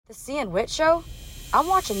The C and Wit show? I'm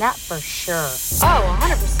watching that for sure. Oh,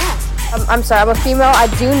 100%. I'm sorry, I'm a female.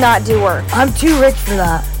 I do not do work. I'm too rich for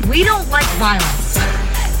that. We don't like violence.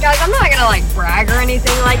 Guys, I'm not gonna like brag or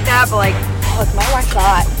anything like that, but like, look, my wife's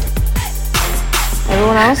hot.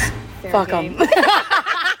 Everyone else? Fuck them.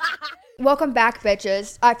 Welcome back,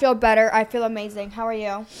 bitches. I feel better. I feel amazing. How are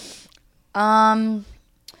you?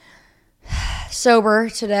 Sober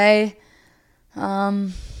today.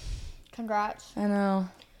 Congrats. I know.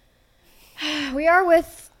 We are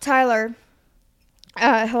with Tyler.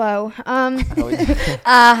 Hello. Hello.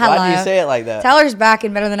 Why do you say it like that? Tyler's back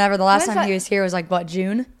and better than ever. The last When's time he that? was here was like, what,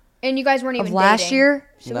 June? And you guys weren't even Of last dating. year?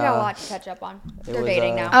 So we got a lot to catch up on. They're was,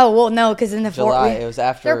 dating now. Oh, well, no, because in the July. It was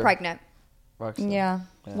after. They're pregnant. Rockstar. Yeah.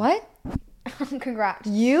 What? Congrats.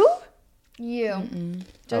 You? You.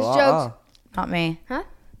 Just Oh, jokes. Not me. Huh?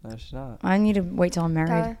 No, she's not. I need to wait till I'm married.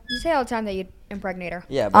 Tyler, you say all the time that you'd impregnate her.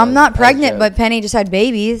 Yeah, but I'm not as a pregnant, joke. but Penny just had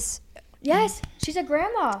babies. Yes, she's a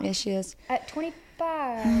grandma Yes, she is. at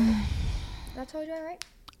 25. That's all you're right.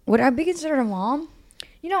 Would I be considered a mom?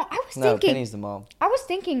 You know, I was No, thinking. Penny's the mom. I was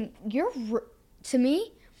thinking, to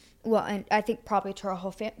me, well, and I think probably to our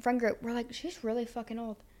whole friend group, we're like, she's really fucking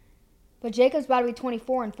old. But Jacob's about to be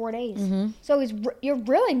 24 in 4 days. Mm-hmm. So you're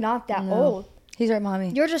really not that old. He's right,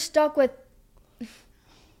 mommy. You're just stuck with,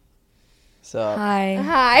 So. Hi.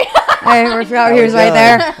 hi. Hey, we're how out we here's right doing?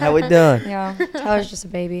 there. How we doing? Yeah. Tyler's just a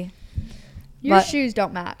baby. Your But- shoes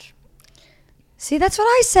don't match. See, that's what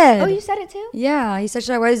I said. Oh, you said it too? Yeah. He said,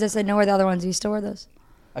 should I wear these? I said, no, wear the other ones. Do you still wear those?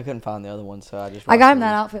 I couldn't find the other one, so I just. I got rocked him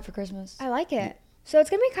that these. outfit for Christmas. I like it. So it's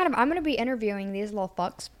going to be I'm going to be interviewing these little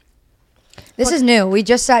fucks. This is new. We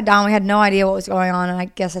just sat down. We had no idea what was going on, and I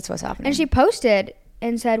guess that's what's happening. And she posted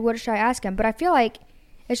and said, what should I ask him? But I feel like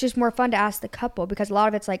it's just more fun to ask the couple because a lot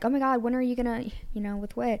of it's like, oh my God, when are you going to,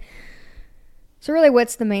 with Wit? So really,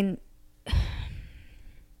 Wit's the main,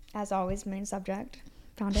 as always, main subject.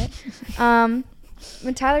 Found it.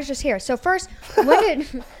 When Tyler's just here. So first, when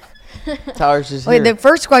did... Tyler's just Wait, here. the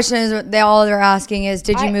first question is what they're asking is,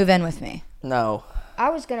 did you I- move in with me? No. I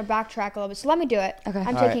was going to backtrack a little bit. So let me do it. Okay.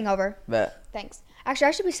 I'm All taking over. Bet. Thanks. Actually,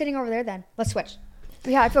 I should be sitting over there then. Let's switch.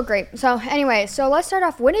 Yeah, I feel great. So anyway, so let's start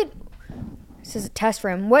off. This is a test for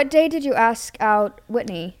him. What day did you ask out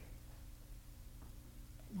Whitney?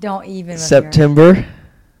 Don't even. September.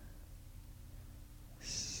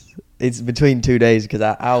 It's between 2 days because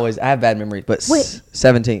I have bad memories, but Wait.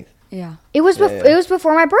 17th. Yeah. It was Yeah, yeah. it was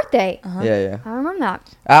before my birthday. Uh-huh. Yeah. I remember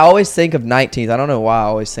that. I always think of 19th. I don't know why I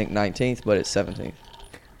always think 19th, but it's 17th.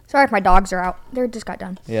 Sorry if my dogs are out. They just got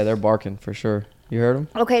done. Yeah, they're barking for sure. You heard them?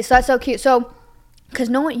 Okay, so that's so cute. So, because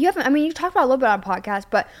no one, you haven't, I mean, you talked about it a little bit on podcast,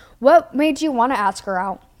 but what made you want to ask her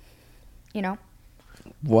out?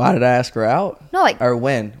 Why did I ask her out? No, like, Or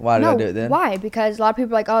when? Why did no, I do it then? why? Because a lot of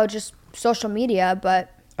people are like, oh, just social media, but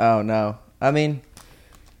Oh, no. I mean, you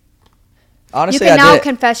honestly, can I now did.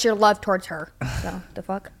 confess your love towards her. So, the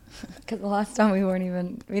fuck? Because the last time we weren't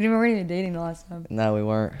even dating the last time. No, we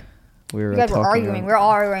weren't. We were You guys were talking arguing. about- We were all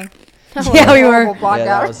arguing. Yeah, we were. Horrible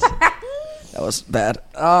Yeah, podcast. that was bad.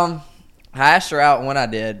 I asked her out when I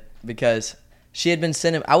did because she had been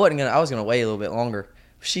sending. I was gonna wait a little bit longer.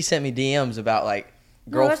 She sent me DMs about like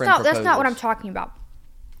No, girlfriend that's not what I'm proposals. talking about.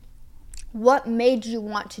 What made you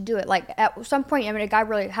want to do it? Like at some point, I mean, a guy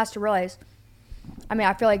really has to realize. I mean,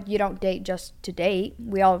 I feel like you don't date just to date.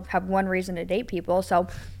 We all have one reason to date people. So,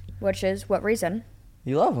 which is what reason?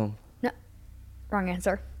 You love them, Wrong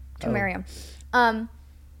answer. To Oh. marry him.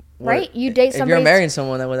 Right? You date If somebody. you're marrying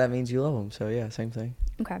someone, that means you love them. So yeah, same thing.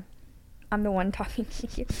 Okay. I'm the one talking to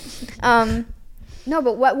you. No,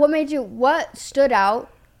 but what stood out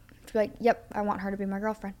to be like, yep, I want her to be my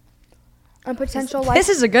girlfriend. And potential life This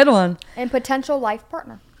is a good one. and potential life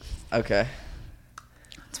partner. Okay,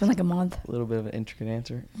 It's been like a month. a little bit of an intricate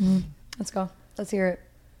answer. Let's go. Let's hear it.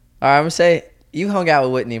 All right, I'm gonna say you hung out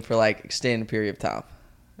with Whitney for like extended period of time.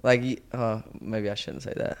 Like, maybe I shouldn't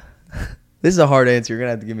say that. This is a hard answer. You're gonna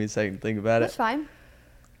have to give me a second to think about That's it. fine.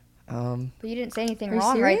 But you didn't say anything Are you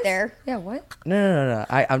wrong right serious? there. Yeah, what? No.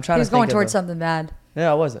 I'm trying He was to think going of towards a- something bad. No,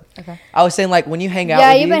 I wasn't. Okay. I was saying like when you hang out.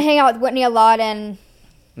 Yeah, with you've been hanging out with Whitney a lot, and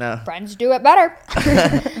No, friends do it better.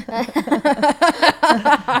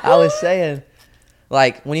 I was saying,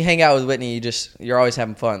 like when you hang out with Whitney, you're always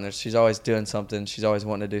having fun. She's always doing something. She's always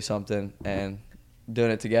wanting to do something and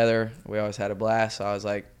doing it together. We always had a blast. So I was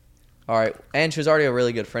like, all right. And she was already a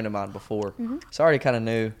really good friend of mine before, so I already kind of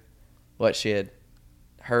knew what she had.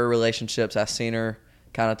 Her relationships, I seen her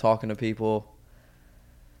kind of talking to people,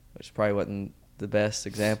 which probably wasn't the best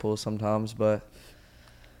example sometimes, but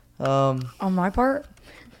On my part?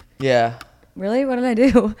 yeah, Really? What did I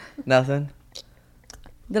do? nothing.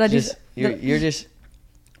 Did I Just do?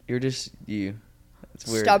 you're You're just you. It's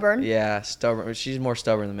weird. Stubborn? Yeah, stubborn. She's more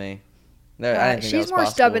stubborn than me. I didn't think that she's was more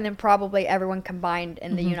possible. stubborn than probably everyone combined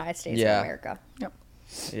in the United States Yeah. of America.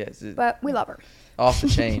 Yeah, But we love her. off the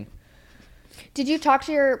chain. Did you talk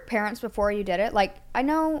to your parents before you did it? Like, I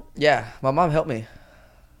know Yeah, my mom helped me.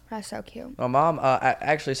 that's so cute. My mom,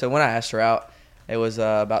 actually, so when I asked her out, it was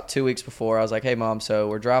about 2 weeks before. I was like, hey, Mom, so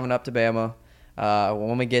we're driving up to Bama.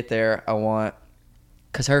 When we get there,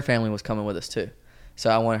 because her family was coming with us too. So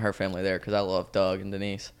I wanted her family there because I love Doug and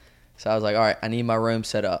Denise. So I was like, all right, I need my room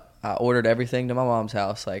set up. I ordered everything to my mom's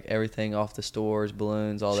house, like everything off the stores,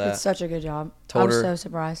 balloons, all She that. did such a good job. I Told was her- so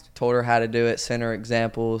surprised. Told her how to do it, sent her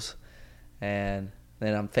examples, and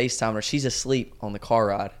then I'm FaceTiming her. She's asleep on the car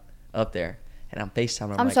ride up there, and I'm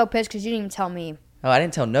FaceTiming her. I'm like, so pissed because you didn't even tell me. oh, I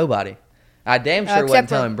didn't tell nobody. I damn sure except wasn't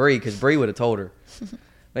for- telling Bree because Bree would have told her.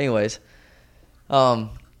 But anyways,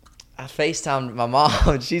 I FaceTimed my mom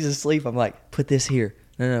and she's asleep. I'm like, put this here.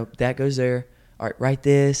 No, that goes there. All right, write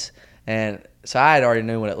this. And so I had already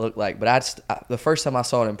knew what it looked like. But the first time I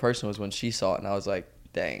saw it in person was when she saw it, and I was like,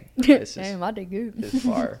 dang, this Damn, I did good. is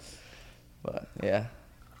fire. But yeah,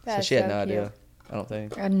 That's so she had so no cute. idea. I don't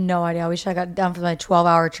think. I had no idea. I wish I got done for like a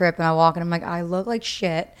 12-hour trip and I walk and I'm like, I look like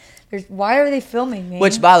shit. Why are they filming me?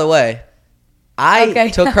 Which, by the way, I Okay.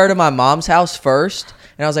 took her to my mom's house first,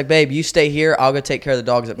 and I was like, "Babe, you stay here. I'll go take care of the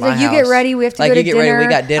dogs at He's my like, house." you get ready. We have to like, go to you get dinner. ready. We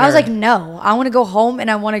got dinner. I was like, no. I want to go home and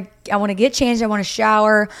I want to get changed. I want to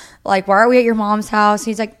shower. Like, why are we at your mom's house?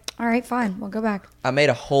 He's like, all right, fine. We'll go back. I made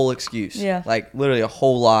a whole excuse. Yeah. Like literally a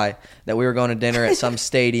whole lie that we were going to dinner at some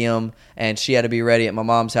stadium, and she had to be ready at my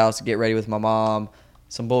mom's house to get ready with my mom.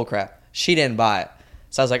 Some bull crap. She didn't buy it.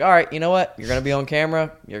 So I was like, all right, you know what? You're gonna be on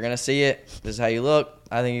camera. You're gonna see it. This is how you look.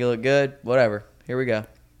 I think you look good. Whatever. Here we go.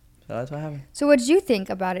 So that's what happened. So what did you think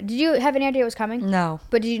about it? Did you have any idea it was coming? No.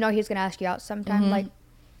 But did you know he was going to ask you out sometime? Like, you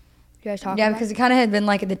guys talk Yeah, about because it? it kind of had been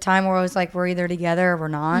like at the time where I was like, we're either together or we're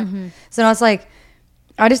not. So I was like,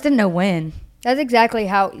 I just didn't know when. That's exactly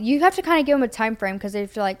how you have to kind of give them a time frame because they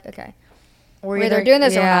feel like, okay, we're either doing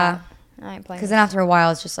this or not. I ain't playing. Because then after a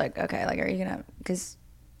while, it's just like, okay, like, are you going to, because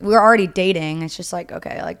we were already dating. It's just like,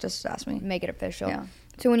 okay, like, just ask me. Make it official. Yeah.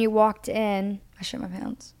 So when you walked in, I shit my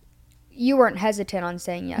pants. you weren't hesitant on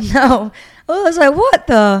saying yes. No. I was like, what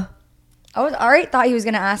the? I already thought he was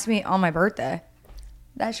going to ask me on my birthday.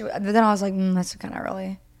 But then I was like, that's kind of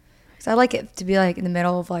early. Because I like it to be like in the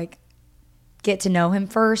middle of like, get to know him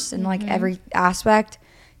first and like every aspect,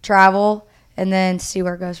 travel, and then see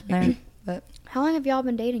where it goes from there. But How long have y'all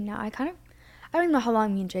been dating now? I don't even know how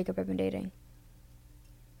long me and Jacob have been dating.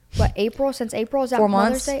 What, April? Since April? Is that 4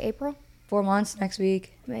 Mother's months. Day? April? 4 months next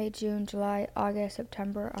week. May, June, July, August,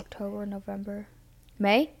 September, October, November.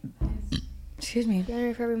 May? Excuse me.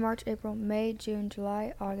 January, February, March, April, May, June,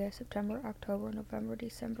 July, August, September, October, November,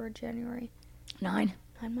 December, January. 9.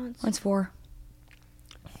 9 months. Mine's 4.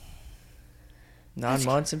 9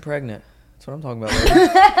 months and pregnant. That's what I'm talking about.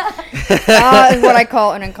 Baby. That is what I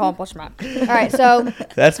call an accomplishment. All right, so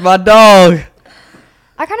That's my dog.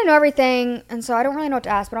 I kind of know everything, and so I don't really know what to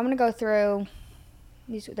ask, but I'm going to go through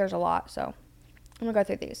these. There's a lot, so I'm going to go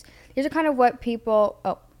through these. These are kind of what people.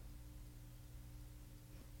 Oh.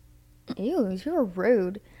 Ew, you were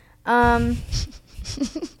rude. Why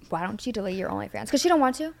don't you delete your OnlyFans? Because she don't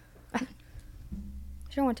want to.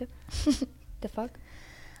 She don't want to. The fuck?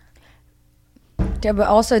 Yeah, but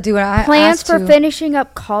also do what I Plans asked for to. finishing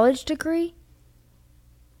up college degree?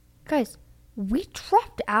 Guys, we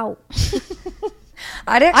dropped out.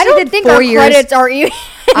 I actually I don't did think 4 our years. credits are even.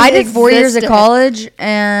 I did 4 years of existent. college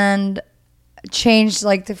and changed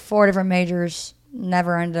like the 4 different majors.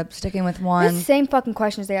 Never ended up sticking with The one. same fucking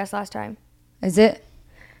questions they asked last time. Is it?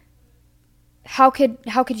 How could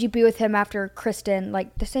you be with him after Kristen?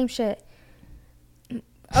 Like the same shit.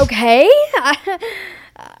 Okay,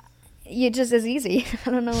 you just is easy.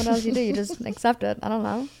 I don't know what else you do. You just accept it. I don't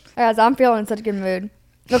know. Guys, I'm feeling in such a good mood.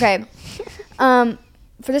 Okay,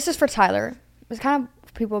 this is for Tyler. It's kind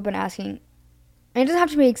of people have been asking. And it doesn't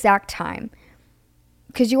have to be exact time,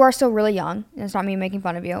 because you are still really young. And it's not me making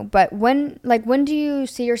fun of you. But when do you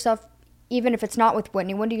see yourself? Even if it's not with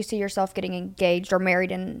Whitney, when do you see yourself getting engaged or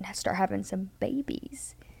married and start having some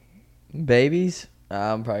babies? Babies?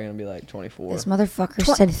 I'm probably going to be like 24. This motherfucker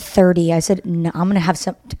said 30. I said, no, I'm going to have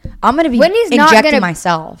some. I'm going to be Whitney's not injecting gonna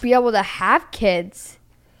myself. be able to have kids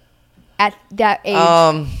at that age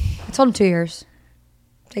I told him 2 years.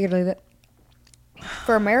 Take it or leave it.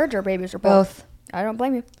 for a marriage or babies or both. Both. I don't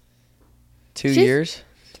blame you. 2 She's- years?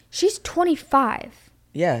 She's 25.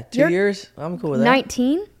 Yeah, 2 You're years? I'm cool with that.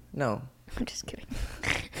 19? No. I'm just kidding.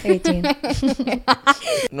 18.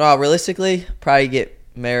 No, realistically, probably get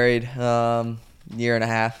married year and a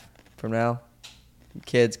half from now.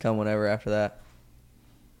 Kids come whenever after that.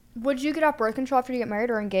 Would you get off birth control after you get married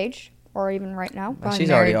or engaged, or even right now? Probably She's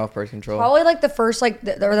already married. off birth control. Probably like the first or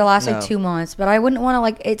the last No. like 2 months, but I wouldn't want to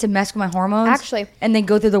like it to mess with my hormones. Actually. and then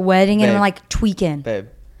go through the wedding and Babe. I'm like tweaking. Babe,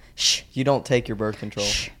 Shh, you don't take your birth control.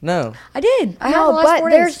 No, I did. I have No, the last but 4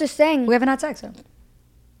 there's days. this thing. We haven't had sex. So.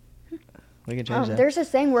 we can change that. There's this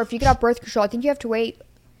thing where if you get off birth control, I think you have to wait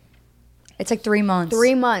It's like 3 months.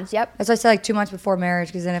 3 months. Yep. That's why I said like 2 months before marriage,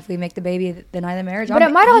 because then if we make the baby the night of the marriage, But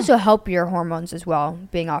it might also help your hormones as well,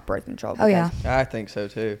 being off birth control. Oh yeah. because- I think so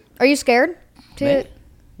too. Are you scared to Me?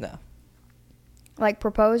 No, like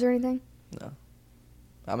propose or anything? no.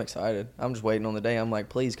 I'm excited. I'm just waiting on the day. I'm like,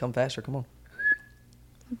 please come faster. Come on.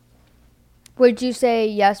 Would you say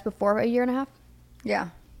yes before a year and a half? Yeah.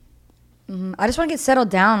 I just want to get settled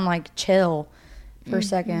down and like chill for a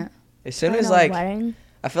second. As soon I as know, like, wedding.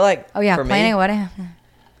 I feel like. Oh yeah, for planning me, a wedding. I feel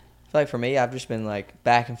like for me, I've just been like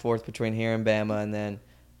back and forth between here and Bama, and then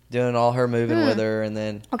doing all her moving with her, and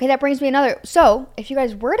then Okay, that brings me another. So, if you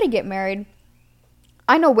guys were to get married,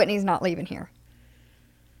 I know Whitney's not leaving here.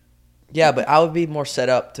 yeah, but I would be more set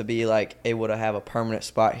up to be like able to have a permanent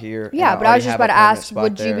spot here. and Yeah, but I already was just have about a to permanent ask, spot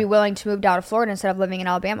would you there. be willing to move down to Florida instead of living in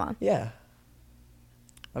Alabama? Yeah.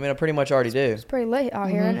 I mean, I pretty much already do. It's pretty late out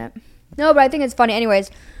here, isn't it? No, but I think it's funny. Anyways,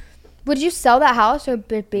 would you sell that house or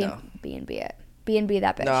B No. and B it? B and B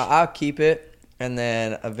that bitch. No, I'll keep it, and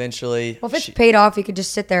then eventually. Well, if it's paid off, you could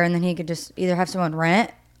just sit there and then he could just either have someone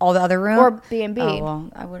rent all the other room Or B&B. Oh well,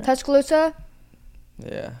 I wouldn't. Tuscaloosa?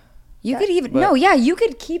 Yeah. You could even but- no, yeah, you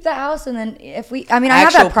could keep that house and then if we, I mean, I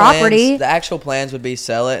have that property, The actual plans would be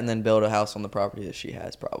sell it and then build a house on the property that she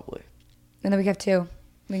has, probably. and then we could have 2.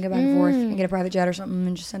 We can go back and forth and get a private jet or something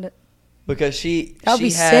and just send it. Because she That would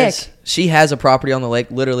be has sick. she has a property on the lake.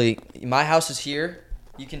 Literally, my house is here.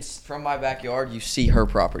 You can from my backyard, you see her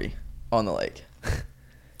property on the lake.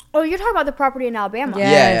 Oh, you're talking about the property in Alabama. Yeah.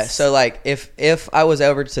 Yeah. Yes. So like, if I was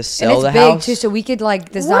ever to And sell it's the big house, too, so we could like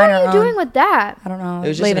What design are our you own. doing with that? I don't know. it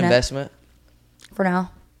was just an leaving investment. for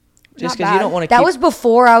now. Just Not because you bad. don't want to. That was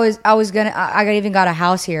before I was gonna. I even got a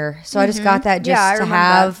house here, so I just got that just Yeah, I to remember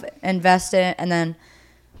have, invest it, and then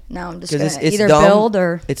now I'm just gonna because it's either dumb. build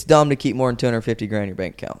or It's dumb to keep more than $250,000 in your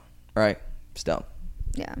bank account, right? It's dumb.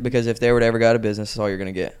 Yeah. Because if they were to ever go out of business, that's all you're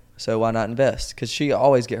gonna get. So why not invest? Because she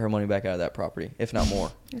always get her money back out of that property, if not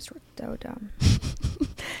more. It's so dumb.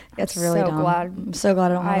 it's really so dumb. glad. I'm so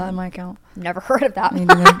glad I don't have I- that in my account. Never heard of that. Me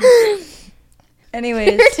neither.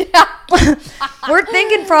 Anyways, we're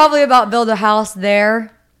thinking probably about build a house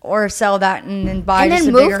there or sell that and then buy And just then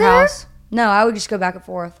a move bigger there? house. No, I would just go back and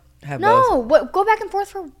forth. Have both. No, what? Go back and forth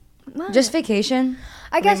for what? Just vacation.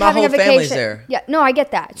 I guess my having whole a vacation. family's there. Yeah, no, I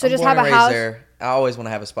get that. So I'm just born have a and raised house. there. I always want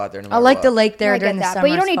to have a spot there. No I matter like what. the lake there I during get the that, summer. but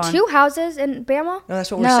you don't it's need fun. 2 houses in Bama. No,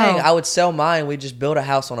 that's what we're No. saying. I would sell mine. We'd just build a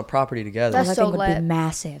house on a property together, That's I so think would be lit.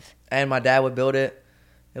 massive. and my dad would build it.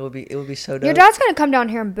 It would be so dope. Your dad's gonna come down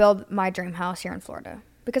here and build my dream house here in Florida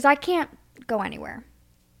because I can't go anywhere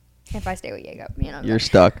if I stay with Jacob. You know, You're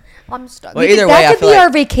stuck. I'm stuck. Well, either way, That I could feel be like our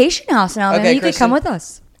vacation house now. Okay, Then you could Kristen. come with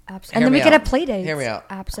us, and Absolutely. then we me could out. have play dates. Hear me out.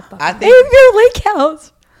 Absolutely. I Hey, think your lake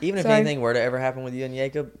house. even if Sorry. anything were to ever happen with you and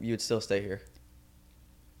Jacob, you would still stay here,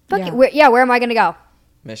 Fuck Yeah. it. Where am I gonna go?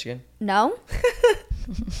 Michigan. No.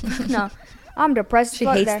 No. I'm depressed. as She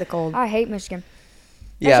fuck hates there. the cold. I hate Michigan.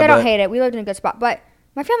 Yeah, Actually, I but don't hate it. We lived in a good spot, but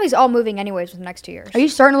my family's all moving anyways for the next 2 years. Are you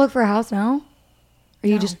starting to look for a house now? Or are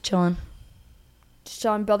you just chilling?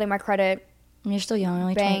 So I'm building my credit. I mean, you're still young. You're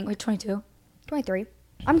only Bank. 22. 23.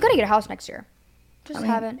 I'm gonna get a house next year. Just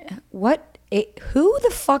haven't. What? Who the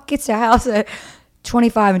fuck gets a house at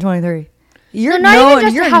 25 and 23? You're Not no, even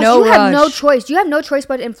just you're a house. no You have no rush. choice. You have no choice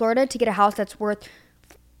but in Florida to get a house that's worth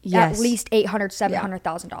Yes. at least $800,000,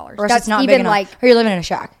 $700,000. Or else That's it's not even big enough. like Or you're living in a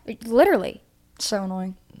shack. literally So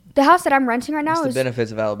annoying. the house that I'm renting right now What's the is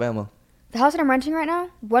benefits of Alabama? the house that I'm renting right now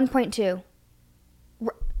 1.2.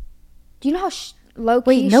 Do you know how low key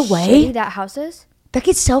Wait, no way. shitty that house is? That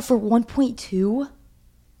could sell for 1.2?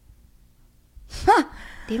 Huh.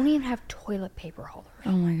 They don't even have toilet paper holders,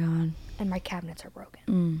 Oh my god. and my cabinets are broken.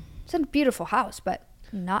 Mm. It's a beautiful house, but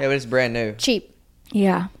not Yeah, but it's brand new. cheap.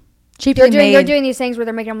 Yeah. Cheaply They're made. doing these things where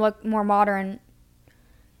they're making them look more modern.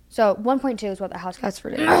 So 1.2 is what the house. That's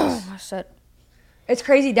ridiculous. I said, It's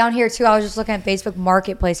crazy down here too. I was just looking at Facebook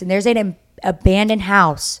Marketplace, and there's an abandoned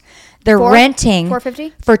house. They're renting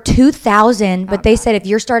 $450? for $2,000, but they said if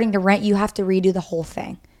you're starting to rent, you have to redo the whole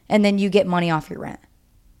thing, and then you get money off your rent.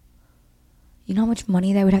 You know how much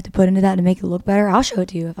money they would have to put into that to make it look better? I'll show it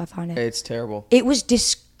to you if I find it. It's terrible. It was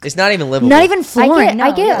It's not even livable. not even flooring.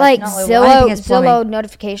 I get No, like yeah, not livable. I think it's Zillow plumbing.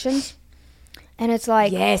 notifications, and it's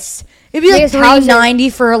like Yes, it'd be like These houses-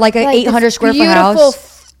 $390 for like an like this 800 square foot beautiful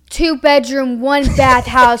house. 2-bedroom, 1-bath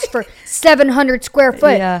house for 700 square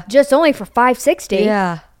foot. Yeah. Just only for $560.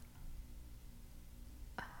 Yeah.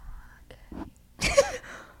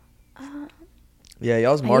 Yeah,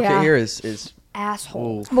 y'all's market Yeah. here is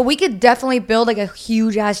Asshole. But we could definitely build like a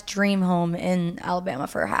huge ass dream home in Alabama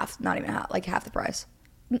for not even half, like half the price.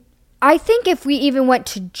 I think if we even went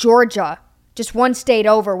to Georgia, just one state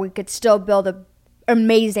over, we could still build an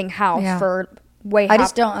amazing house Yeah. for way I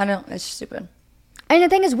half. don't, it's stupid. And the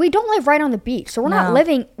thing is, we don't live right on the beach. So we're not No.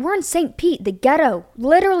 living, we're in St. Pete, the ghetto.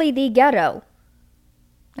 Literally the ghetto.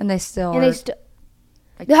 And they still And are, they still,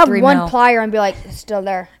 they'll have 3 one mil. plier and be like, it's still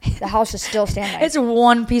there. The house is still standing. It's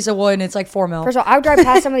one piece of wood and it's like 4 mil. First of all, I would drive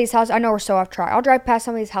past some of these houses. I know we're so off track. I'll drive past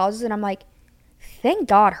some of these houses and I'm like, thank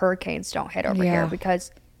God hurricanes don't hit over Yeah. here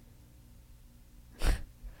because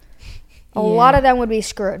a lot of them would be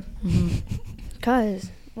screwed. Because,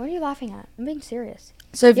 what are you laughing at? I'm being serious.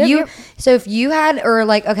 So if You're- if you had, or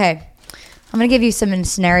like, okay, I'm gonna give you some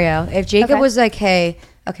scenario. If Jacob Okay. was like, hey,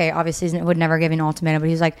 okay, obviously he would never give you an ultimatum, but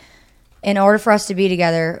he's like, in order for us to be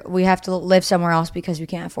together, we have to live somewhere else because we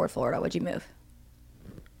can't afford Florida. Would you move?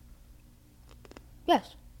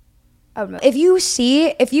 Yes. I would move.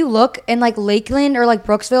 If you look in like Lakeland or like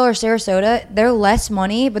Brooksville or Sarasota, they're less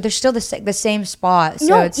money, but they're still the same spot. So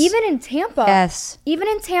No, it's, even in Tampa. yes. Even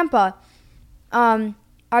in Tampa,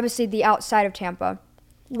 obviously the outside of Tampa.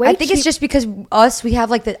 I think it's just because we have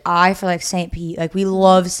like the eye for like St. Pete. Like we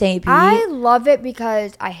love St. Pete. I love it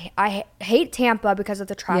because I hate Tampa because of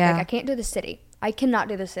the traffic. Yeah. I can't do the city. I cannot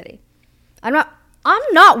do the city. I'm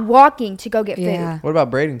not walking to go get food. Yeah. What about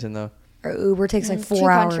Bradenton though? Or Uber takes like 4 Too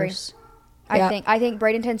country. hours. I Yeah. think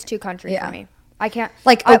Bradenton's too country Yeah. for me. I can't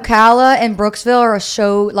Like Ocala and Brooksville are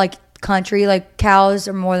so like country. Like cows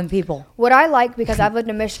are more than people. What I like, because I've lived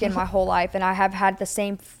in Michigan my whole life and I have had the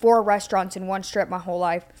same 4 restaurants in one strip my whole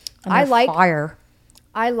life. And I they're like fire.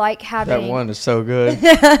 having That one is so good.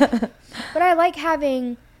 But I like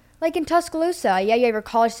having, like in Tuscaloosa, yeah, you have your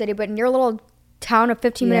college city, but in your little town of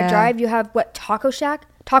 15-minute Yeah. drive, you have what, Taco Shack?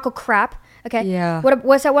 Taco Crap? Okay. Yeah.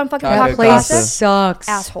 What's that one fucking Taco taco That place Casa. place? sucks.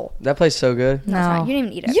 Asshole. That place so good. No, it's No. not. You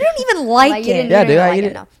didn't even eat it. You don't even like You it. didn't, Yeah, you dude, didn't I like eat it.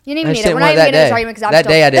 it. No. You didn't I even just eat it. didn't We're want not it even that getting into this day. argument because I'm That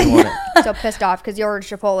day I didn't want it. so pissed off because you ordered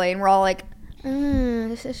Chipotle and we're all like,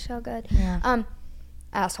 this is so good. Yeah.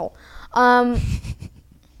 Asshole.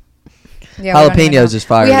 Yeah, we don't even know. Jalapenos is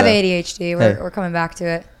fire, We have though. ADHD. Hey. We're coming back to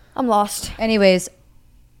it. I'm lost. Anyways.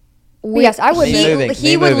 Yes, I would Me moving. He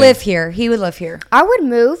Me would moving. live here. He would live here. I would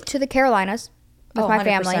move to the Carolinas with Oh, my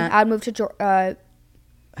family. 100%. I would move to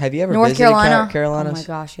Have you ever North visited Carolina. Carolinas? Oh my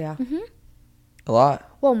gosh, yeah. A lot.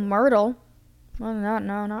 well, Myrtle. Well,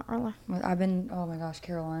 not really. I've been. Oh my gosh,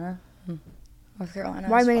 Carolina. North Carolina.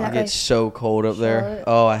 Why is are you making fire. that It gets so cold up there. Charlotte.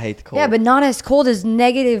 Oh, I hate the cold. Yeah, but not as cold as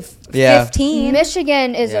negative Yeah. 15.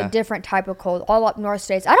 Michigan is Yeah. a different type of cold. All up north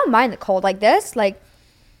states. I don't mind the cold like this. Like,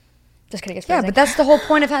 just kidding. It's Yeah, freezing. but that's the whole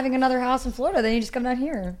point of having another house in Florida. Then you just come down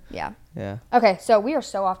here. yeah. Yeah. Okay, so we are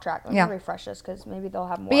so off track. Let me Yeah. refresh this because maybe they'll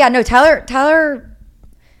have more. But yeah, no, Tyler.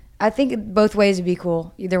 I think both ways would be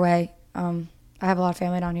cool. Either way. I have a lot of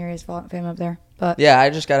family down here. He has family up there. But Yeah,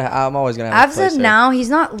 I'm always gonna have as a place of there. now, he's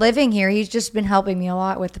not living here. He's just been helping me a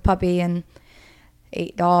lot with the puppy and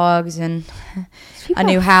 8 dogs and a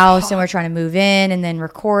new house. And we're trying to move in and then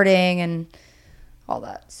recording and all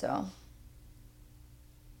that. So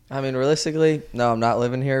I mean, realistically, no, I'm not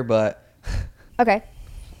living here, but Okay.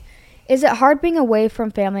 Is it hard being away from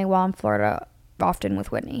family while in Florida often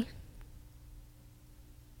with Whitney?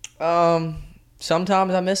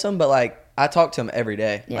 sometimes I miss them. But like, I talk to them every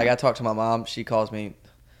day. Yeah. Like, I talk to my mom. She calls me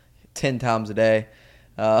 10 times a day.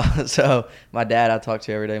 So my dad, I talk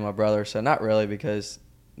to every day. My brother. So not really, because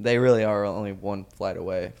they really are only one flight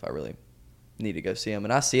away. If I really need to go see them,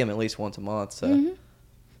 and I see them at least once a month. So.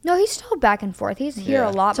 No, he's still back and forth. He's here Yeah.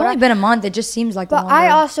 a lot. it's only been a month. It just seems like But longer. I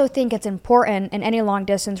also think it's important in any long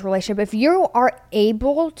distance relationship. If you are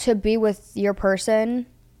able to be with your person,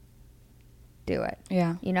 do it.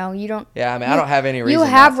 Yeah. You know, you don't. Yeah, I mean, I don't have any reason. You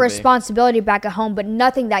have not to be. responsibility back at home, but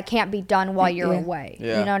nothing that can't be done while you're Yeah. away.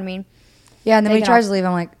 Yeah. You know what I mean? Yeah, and then when he Taking tries off. to leave,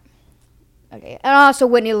 I'm like, Okay. And also,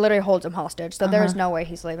 Whitney literally holds him hostage, so there's no way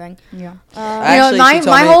he's leaving. yeah. Actually, you know, she told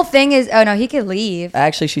my me- whole thing is, oh no, he could leave.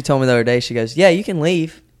 Actually, she told me the other day. She goes, "Yeah, you can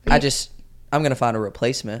leave. I'm gonna find a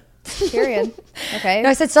replacement." Period. Okay. No,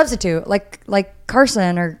 I said substitute, like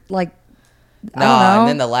Carson or like. I No, don't know. and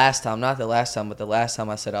then the last time, not the last time, but the last time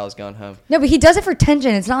I said I was going home. No, but he does it for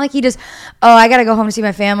tension. It's not like he just, oh, I gotta go home to see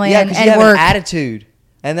my family Yeah, and, because you and have work. an attitude.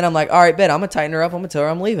 And then I'm like, all right, bet I'm gonna tighten her up. I'm gonna tell her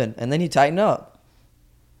I'm leaving, and then you tighten up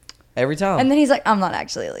every time. And then he's like, I'm not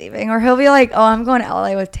actually leaving. Or he'll be like, oh, I'm going to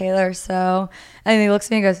LA with Taylor, so. And he looks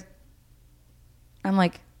at me and goes, I'm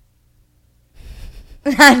like,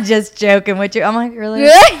 I'm just joking with you. I'm like, really?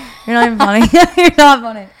 You're not even funny. You're not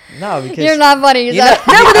funny. No, because You're not funny. You know-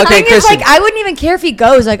 No, but the Okay, thing is, Kristen. like, I wouldn't even care if he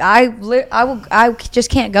goes. Like, I just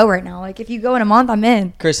can't go right now. Like, if you go in a month, I'm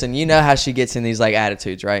in. Kristen, you know how she gets in these like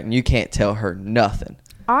attitudes, right? And you can't tell her nothing.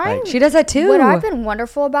 She does that too. What I've been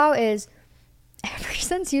wonderful about is ever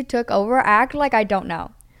since you took over, I act like I don't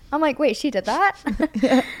know. I'm like, wait, she did that?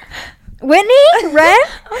 Whitney? Ren?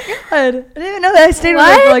 I didn't even know that. I stayed with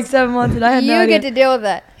her What? for like 7 months, and I had no You idea. get to deal with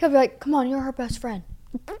it. He'll be like, come on, you're her best friend.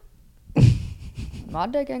 My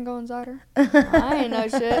dick ain't go inside her. I ain't no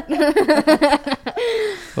shit.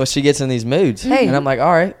 Well, she gets in these moods, Hey. and I'm like,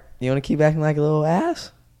 all right, you want to keep acting like a little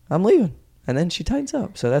ass? I'm leaving, and then she tightens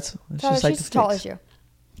up. So that's Tyler, just like she's the as tall fix. as you.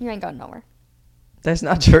 You ain't going nowhere. That's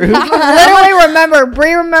not true. Literally remember.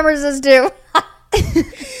 Bree remembers this too.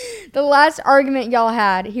 The last argument y'all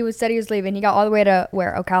had, said he was leaving. He got all the way to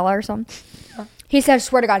where, Ocala or something. He said, I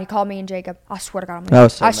swear to God, he called me and Jacob. I swear to God, I'm I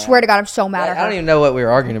was so I mad. swear to God, I'm so mad I at her. don't even know what we were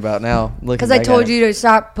arguing about now. Because I told you to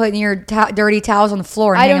stop putting your dirty towels on the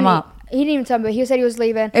floor and hang them up. He didn't even tell me, but he said he was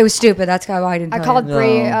leaving. It was stupid. That's why I didn't I tell called you.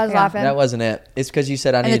 Bree. I was Yeah. laughing. That wasn't it. It's because you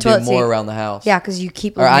said I And need the to do toilet more seat. around the house. Yeah, because you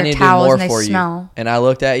keep Or I leaving need your to do towels more and they for smell. you. And I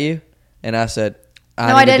looked at you, and I said, No,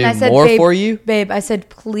 I I need didn't. I to do said, more babe, for you. Babe, I said,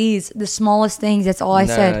 please, the smallest things. That's all I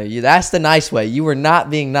No, said. no, that's the nice way. You were not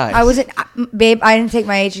being nice. I wasn't, babe, I didn't take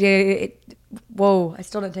my ADHD. Whoa, I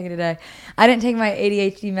still didn't take it today. I didn't take my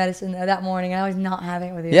ADHD medicine that morning, and I was not having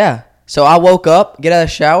it with you. Yeah. So I woke up, get out of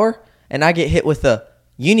the shower, and I get hit with the,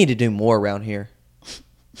 you need to do more around here.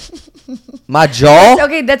 My jaw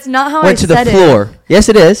Okay, that's not how went I to the said floor. it. It. Yes,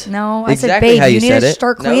 it is. No, I exactly said, babe, how you need said to it.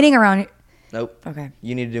 start Nope. cleaning around here. Nope. Okay.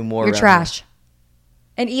 You need to do more You're around trash. here.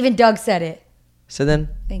 And even Doug said it. So then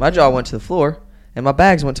Thank my you. jaw went to the floor, and my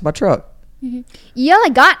bags went to my truck. You only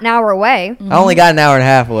got an hour away. I only got an hour and a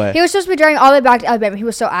half away. He was supposed to be driving all the way back to Alabama. He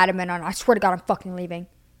was so adamant on, I swear to God, I'm fucking leaving.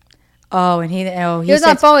 Oh, and he He was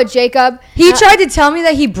on the phone with Jacob. He tried to tell me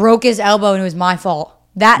that he broke his elbow and it was my fault.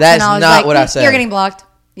 That's That's when I was not like, what I said. You're getting blocked.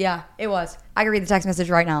 Yeah, it was. I can read the text message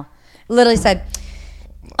right now. Literally said,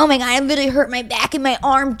 oh my God, I literally hurt my back and my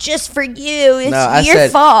arm just for you. It's No, I your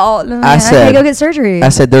said- fault. And I'm I like, said- gotta go get surgery. I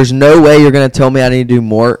said, there's no way you're going to tell me I need to do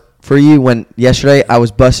more for you when yesterday I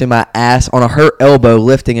was busting my ass on a hurt elbow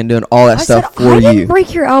lifting and doing all that I stuff said, for I didn't you.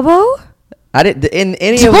 break your elbow. I didn't in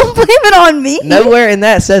any of Don't blame it on me. nowhere in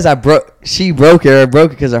that says she broke it or I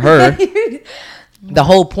broke it because of her. The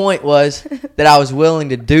whole point was that I was willing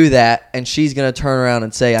to do that, and she's gonna turn around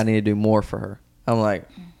and say I need to do more for her. I'm like,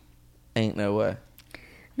 ain't no way.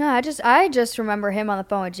 No, I just remember him on the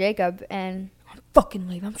phone with Jacob, and I'm fucking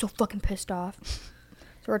leaving. I'm so fucking pissed off.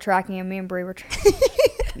 So we're tracking him. Me and Bree were tracking.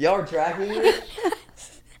 Y'all are tracking me?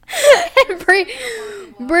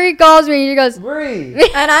 And Bree calls me and she goes, Bree.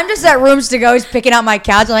 And I'm just at Rooms to Go, picking out my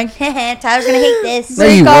couch. I'm like, Tyler's gonna hate this. No,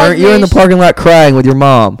 you calls weren't. You were in me. the parking lot crying with your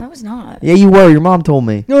mom. I was not. Yeah, you were. Your mom told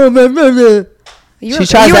me. She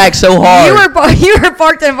tries to act so hard. You were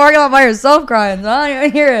parked in a parking lot by yourself crying. So I don't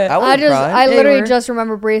even hear it. I wasn't crying. I They literally were. just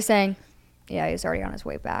remember Bree saying, yeah, he's already on his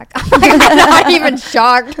way back. I'm like, I'm not even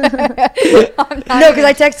shocked. No, because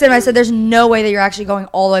I texted him. I said, "There's no way that you're actually going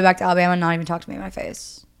all the way back to Alabama and not even talk to me in my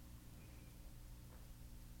face."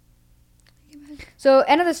 So,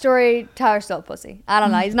 end of the story, Tyler's still a pussy. I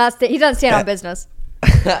don't know. He's not. He doesn't stand on business.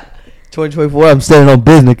 2024, I'm standing on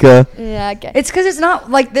business, cuz. Yeah, okay. It's because it's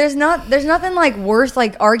not like there's nothing like worth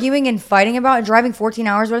like arguing and fighting about and driving 14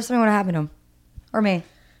 hours. What if something would have happened to him or me?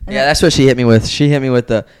 Yeah, that's what she hit me with. She hit me with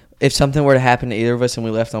the, if something were to happen to either of us and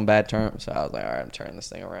we left on bad terms. So I was like, all right, I'm turning this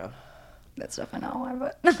thing around. That stuff I know why,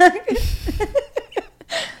 but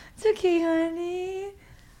it's okay, honey.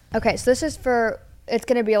 Okay, so this is it's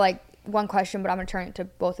going to be like one question, but I'm going to turn it to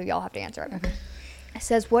both of y'all have to answer it. Okay. It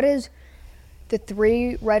says, what is the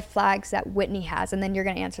 3 red flags that Whitney has? And then you're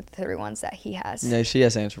going to answer the 3 ones that he has. No, she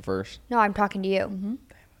has to answer first. No, I'm talking to you.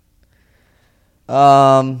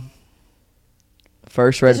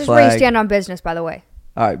 First red This is where you flag. stand on business, by the way.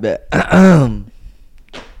 All right, bet.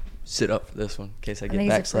 Sit up for this one in case I get think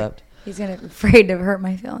back he's slapped. He's gonna be afraid to hurt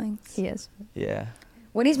my feelings. He is. Yeah.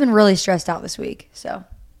 Whitney's been really stressed out this week, so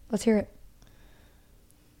let's hear it.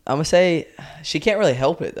 I'm going to say she can't really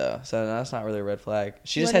help it, though. So that's not really a red flag.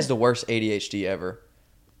 She just What has is- the worst ADHD ever.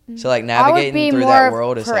 So, like, I would navigating be through more that of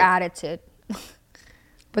world is her like, attitude.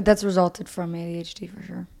 But that's resulted from ADHD for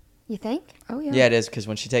sure. You think? Oh yeah. yeah, it is. Because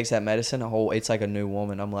when she takes that medicine, it's like a new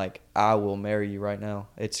woman. I'm like, I will marry you right now.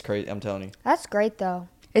 It's crazy. I'm telling you. That's great, though.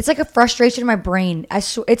 It's like a frustration in my brain.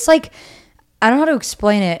 It's like, I don't know how to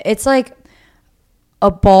explain it. It's like a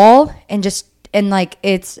ball and like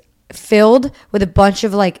it's filled with a bunch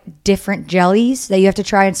of like different jellies that you have to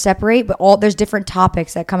try and separate, but there's different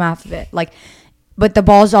topics that come off of it. Like but the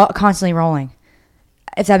ball's all constantly rolling,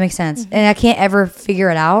 if that makes sense. And I can't ever figure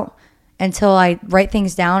it out until I write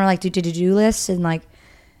things down or like do to-do lists and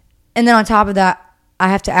then on top of that, I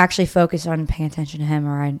have to actually focus on paying attention to him,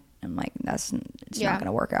 or I'm like, it's not going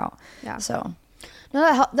to work out. Yeah. So.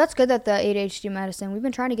 No, that's good that the ADHD medicine. We've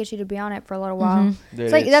been trying to get you to be on it for a little while. Dude,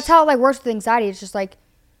 It's like that's how it like works with anxiety. It's just like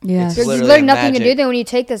Yeah. It's there's literally literally nothing to magic. do. Then when you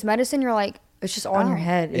take this medicine, you're like, It's just on your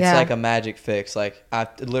head. It's Yeah. like a magic fix. Like I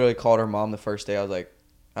literally called her mom the first day. I was like,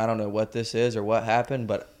 I don't know what this is or what happened,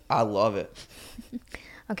 but I love it.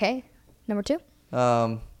 okay, number 2.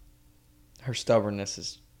 Her stubbornness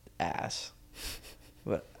is ass.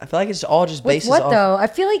 But I feel like it's all just With bases what off. though? I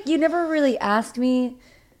feel like you never really asked me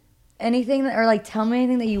anything or like tell me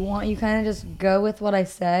anything that you want. You kind of just go with what I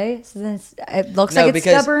say. So then it looks like it's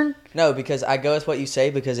stubborn. No, because I go with what you say,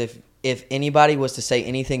 because if anybody was to say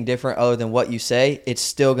anything different other than what you say, it's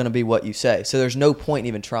still going to be what you say. So there's no point in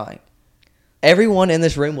even trying. Everyone in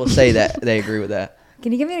this room will say that they agree with that.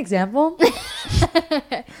 Can you give me an example?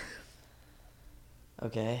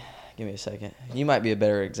 Okay, give me a second. You might be a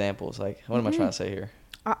better example. It's like, what am I trying to say here?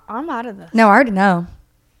 I'm out of this. No, I already know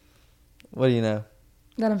What do you know?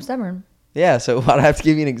 that I'm stubborn Yeah, so why do I have to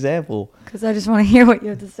give you an example? because I just want to hear what you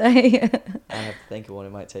have to say. I have to think of one.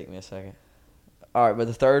 It might take me a second. All right, but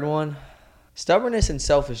the third one, stubbornness and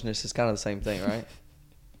selfishness is kind of the same thing, right?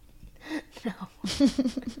 No.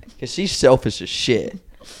 Because she's selfish as shit.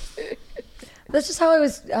 That's just how I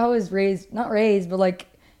was raised. Not raised, but like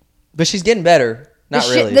But she's getting better. Not the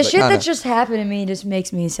really. shit, the but shit kinda. that just happened to me just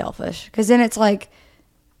makes me selfish. Because then it's like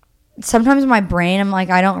sometimes in my brain I'm like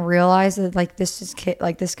I don't realize that like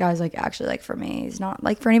this guy's like actually like for me. He's not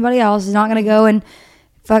like for anybody else. He's not gonna go and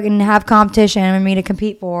fucking have competition and me to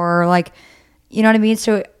compete for, or like, you know what I mean.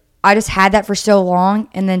 So I just had that for so long,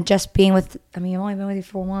 and then just being with. I mean, I've only been with you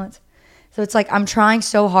 4 months, so it's like I'm trying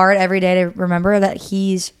so hard every day to remember that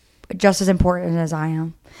he's just as important as I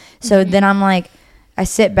am. So then I'm like, I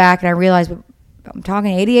sit back and I realize, but I'm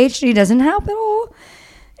talking ADHD doesn't help at all,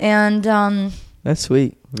 and That's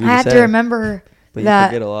sweet. I have to remember But you that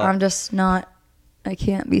forget a lot. I'm just not. I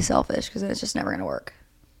can't be selfish because it's just never gonna work.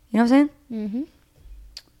 You know what I'm saying? Mm-hmm.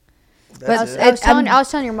 But I was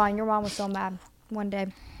telling your mom. Your mom was so mad one day.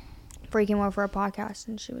 Before you came over for a podcast,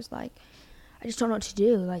 and she was like, "I just don't know what to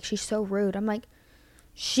do. Like, she's so rude." I'm like,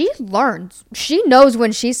 she learns. She knows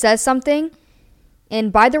when she says something,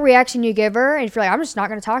 and by the reaction you give her, and if you're like, "I'm just not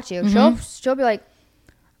gonna talk to you," she'll be like,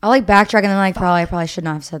 I like backtrack and then like I probably should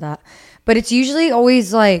not have said that. But it's usually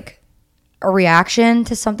always like a reaction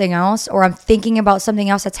to something else, or I'm thinking about something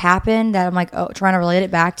else that's happened that I'm like, oh, trying to relate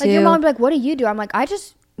it back to. like your mom would be like, "What do you do?" I'm like, I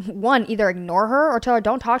just either ignore her or tell her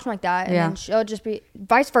don't talk to me like that, and Yeah. then she'll just be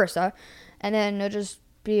vice versa, and then it'll just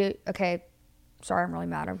be okay. Sorry, I'm really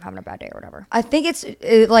mad. I'm having a bad day or whatever. I think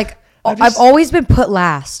like I've always been put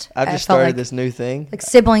last. I've I just felt started like, this new thing. like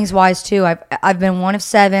siblings wise too. I've been one of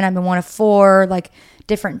 7. I've been one of 4. Like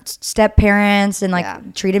different step parents and like Yeah.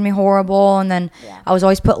 treated me horrible, and then I was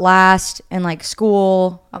always put last in like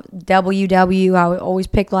school. WW, I would always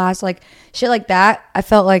pick last. Like shit like that. I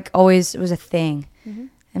felt like always it was a thing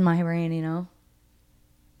in my brain. You know,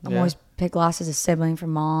 I'm Yeah. always picked last as a sibling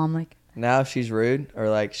from mom. Like. Now if she's rude or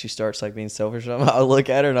like she starts like being selfish or something, I'll look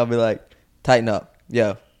at her and I'll be like, tighten up.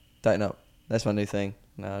 Yo, tighten up. That's my new thing.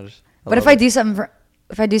 No, But if I do something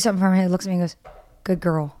for him, he looks at me and goes, "Good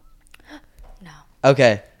girl."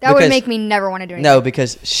 Okay. That would because- make me never want to do anything. No,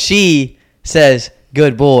 because she says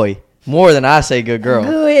good boy more than I say good girl.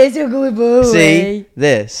 Good, it's a good boy. See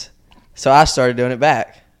this. So I started doing it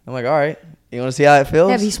back. I'm like, all right, you want to see how it feels?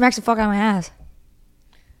 Yeah, but he smacks the fuck out of my ass.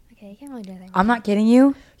 Okay, you can't really do anything. I'm not kidding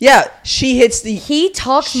you. Yeah, she hits the. He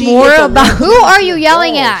talks She more hit the about Who are you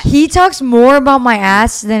yelling at? he talks more about my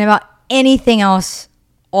ass than about anything else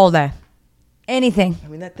all day. Anything. I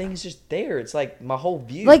mean, that thing is just there. It's like my whole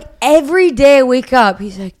view. Like every day I wake up,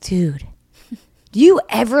 he's like, dude, do you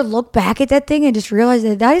ever look back at that thing and just realize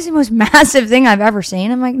that is the most massive thing I've ever seen?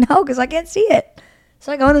 I'm like, no, because I can't see it.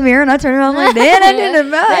 So I go in the mirror and I turn around. I'm like, damn, I did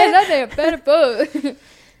it bad.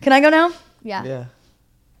 Can I go now? Yeah. yeah.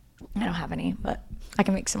 I don't have any, but I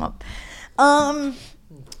can make some up.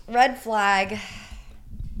 Red flag.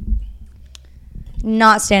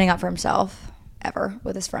 Not standing up for himself ever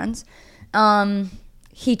with his friends.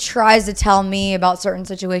 He tries to tell me about certain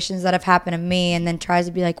situations that have happened to me and then tries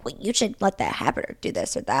to be like, well, you should let that happen or do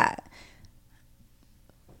this or that.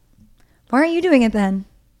 Why aren't you doing it then?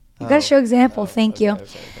 You gotta show example. Thank you.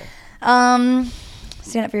 Okay.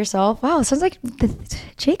 Stand up for yourself. Wow, sounds like the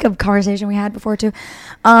Jacob conversation we had before too.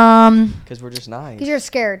 Um, Because we're just nice. Because you're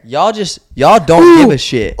scared. Y'all don't give a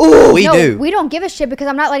shit. We No, do. we don't give a shit because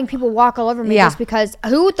I'm not letting people walk all over me Yeah. just because.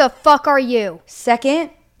 Who the fuck are you?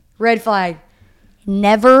 second, red flag.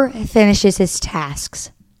 Never finishes his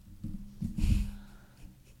tasks.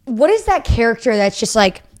 What is that character that's just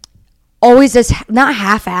like always does not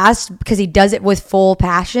half-assed because he does it with full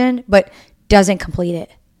passion, but doesn't complete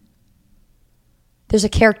it? There's a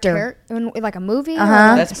character. In like a movie?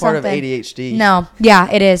 Uh-huh. That's part of something. ADHD. No, yeah,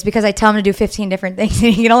 it is because I tell him to do 15 different things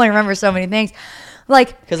and he can only remember so many things.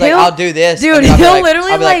 Like, Because like I'll do this, dude. and I'll be He'll like,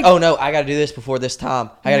 literally I'll be like, oh no, I got to do this before this time.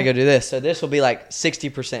 I got to go do this. So this will be like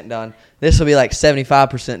 60% done. This will be like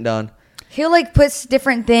 75% done. he'll like puts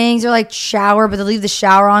different things or like shower, but they'll leave the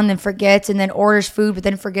shower on, then forgets, and then orders food, but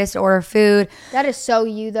then forgets to order food. That is so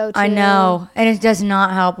you, though, too. I know, and it does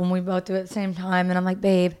not help when we both do it at the same time. And I'm like,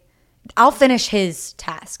 babe, I'll finish his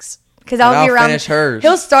tasks because I'll be I'll around. finish hers.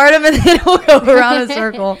 He'll start them and then we'll go around a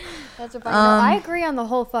circle. That's so funny. No, I agree on the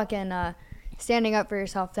whole fucking standing up for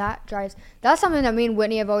yourself. That's something that me and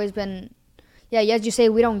Whitney have always been. Yeah, as you say,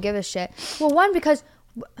 we don't give a shit. Well, one, because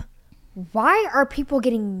why are people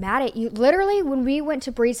getting mad at you? Literally, when we went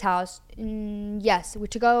to Bree's house, yes,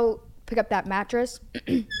 to go pick up that mattress,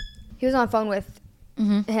 he was on the phone with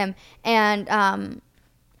him, and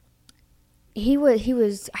he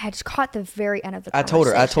was. I had just caught the very end of the I told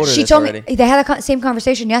her She this told already. me they had the same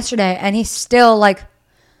conversation yesterday, and he's still like,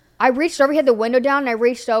 I reached over. He had the window down, and I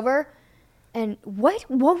reached over, and what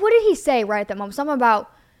did he say right at that moment? Something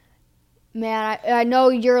about, man, I know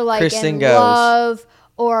you're like Kristen in goes, love,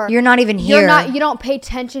 or you're not even here. you don't pay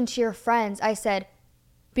attention to your friends. I said,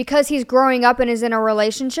 because he's growing up and is in a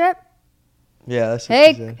relationship. Yeah, that's what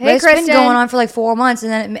Hey, she said. hey, It's been Kristen. going on for like 4 months,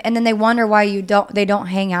 and then they wonder why they don't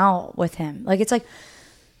hang out with him. Like, it's like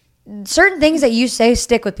certain things that you say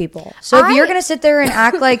stick with people. So if you're gonna sit there and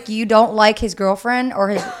act like you don't like his girlfriend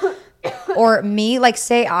or me, like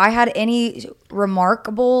say I had any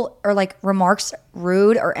remarkable or like remarks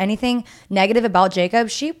rude or anything negative about Jacob,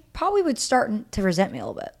 she probably would start to resent me a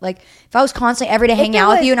little bit. Like if I was constantly every day hanging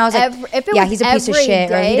out with you and I was like, yeah, he's a piece of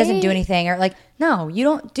shit or he doesn't do anything, or like, no, you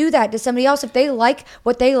don't do that to somebody else. If they like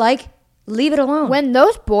what they like, leave it alone. When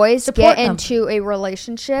those boys Support get them. into a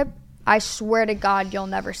relationship, I swear to God, you'll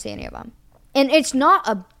never see any of them. And it's not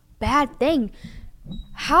a bad thing.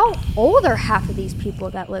 How old are half of these people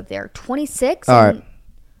that live there? 26? All right.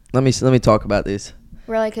 Let me talk about these.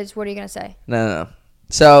 Really? Because what are you going to say? No.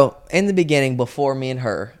 So in the beginning, before me and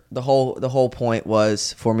her, the whole point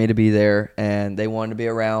was for me to be there, and they wanted to be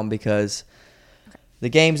around because the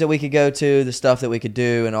games that we could go to, the stuff that we could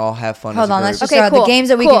do, and all have fun. Hold as a on, group. let's just Okay, start. cool, The games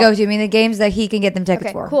that we cool. could go to. I mean, the games that he can get them tickets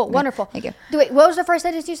Okay, for. cool. Okay, Wonderful. Thank you. Wait, what was the first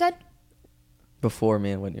sentence you said? Before me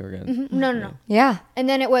and Whitney were going. No. Yeah. And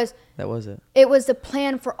then it was That was the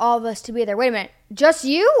plan for all of us to be there. Wait a minute. Just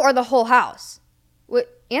you or the whole house?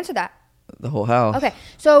 Answer that. the whole house. Okay.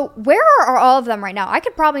 So where are all of them right now? I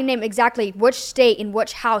could probably name exactly which state in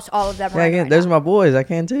which house all of them are in right those now. are my boys. I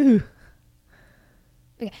can too.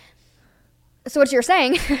 Okay. So what you're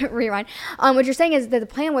saying, rewind. What you're saying is that the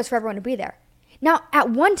plan was for everyone to be there. Now, at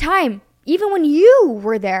one time, even when you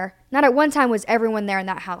were there, not at one time was everyone there in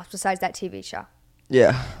that house besides that TV show.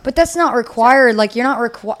 Yeah. But that's not required. Like you're not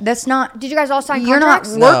required. That's not. Did you guys all sign You're not contracts?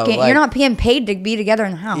 working. No, like- you're not being paid to be together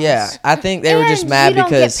in the house. Yeah. I think they were just And mad you don't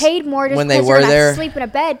because get paid more just when they because were you're gonna there. sleep in a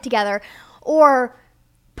bed together or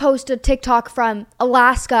post a TikTok from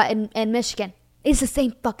Alaska and Michigan. It's the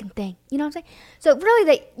same fucking thing. You know what I'm saying? So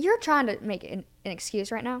really, you're trying to make an excuse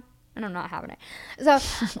right now, and I'm not having it. So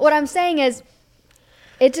what I'm saying is,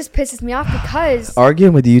 it just pisses me off because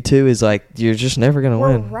Arguing with you two is like you're just never gonna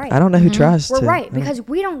We're win. right. I don't know who tries we're to. right because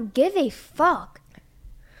we don't give a fuck.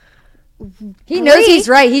 He knows he's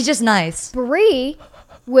right. He's just nice. Bree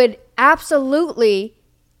would absolutely,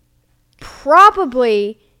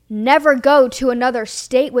 probably never go to another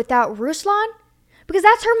state without Ruslan because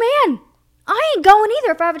that's her man. I ain't going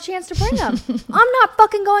either if I have a chance to bring him. I'm not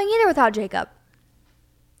fucking going either without Jacob.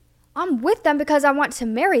 I'm with them because I want to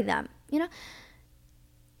marry them. You know,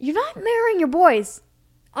 you're not marrying your boys.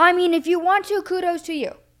 I mean, if you want to, kudos to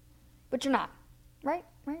you, but you're not. Right?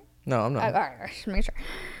 No, I'm not. All right.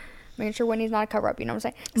 Making sure Whitney's not a cover up. You know what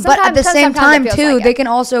I'm saying? But at the same Sometimes it time, feels too, like they it. can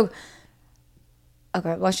also.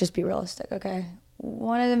 Okay, let's just be realistic. Okay,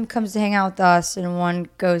 one of them comes to hang out with us, and one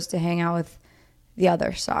goes to hang out with the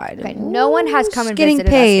other side. Okay, no one has come and getting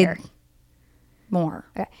visited paid us here. more.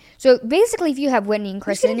 Okay, so basically, if you have Whitney and He's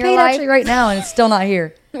Kristen in getting your paid life, actually right now, and it's still not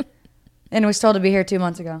here. And was told to be here 2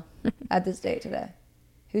 months ago, at this date today.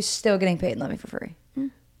 Who's still getting paid? Let me for free.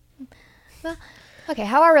 well, okay,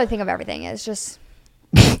 how I really think of everything is just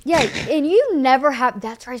Yeah, and you never have.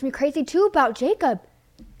 That drives me crazy too about Jacob.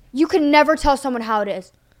 You can never tell someone how it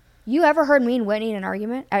is. You ever heard me and Whitney in an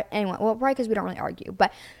argument? Anyway, well, probably because we don't really argue.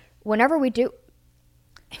 But whenever we do,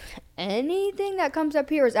 anything that comes up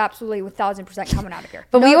here is absolutely 1,000% coming out of here.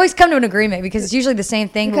 But we always come to an agreement because it's usually the same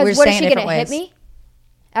thing, but we're Because just what is saying she it different gonna ways. hit me?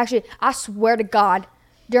 Actually, I swear to God,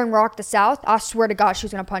 during Rock the South, I swear to God, she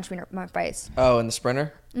was gonna punch me in my face. Oh, in the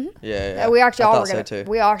sprinter? Mm-hmm. Yeah. We actually I all thought were gonna. so, too.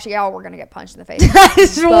 We actually all were gonna get punched in the face. I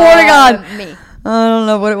swear to God. Me. I don't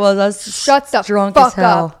know what it was. I was Shut the drunk fuck as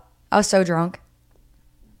hell. up. I was so drunk.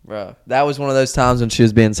 Bro, that was one of those times when she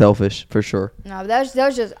was being selfish, for sure. No, that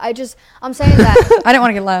was just. I'm saying that. I didn't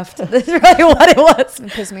want to get left. That's really what it was. It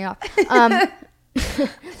pissed me off. I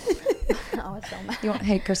was so mad.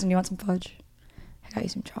 Hey, Kristen, do you want some fudge? I got you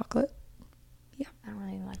some chocolate. I don't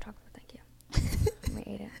even like chocolate. Thank you. I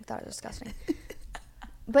ate it. I thought it was disgusting.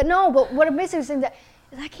 But no, but what I'm basically saying that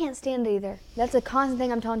is I can't stand it either. That's a constant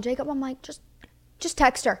thing I'm telling Jacob. I'm like, just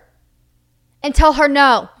text her and tell her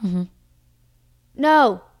no. Mm-hmm.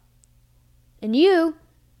 No. And you,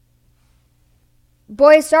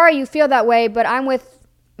 boy, sorry you feel that way, but I'm with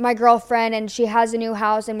my girlfriend and she has a new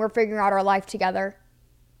house and we're figuring out our life together.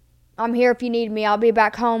 I'm here if you need me. I'll be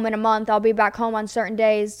back home in a month. I'll be back home on certain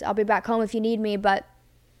days. I'll be back home if you need me, but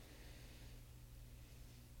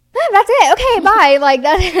that's it. Okay, bye. Like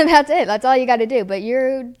that's it. That's all you got to do. But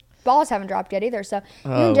your balls haven't dropped yet either. So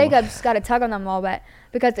you and Jacob's got to tug on them a little bit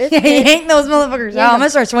because it's Yeah, you ain't those motherfuckers. Yeah, I'm gonna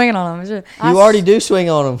start swinging on them. You already do swing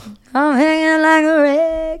on them. I'm hanging like a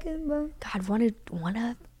wrecking ball. God, I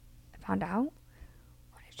found out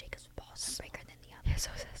one of Jacob's balls is bigger than the other. Yeah, so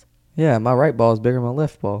it says. Yeah, my right ball is bigger than my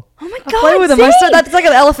left ball. Oh my I God, play with them. same. That's like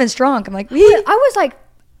an elephant's trunk. I'm like, I was like,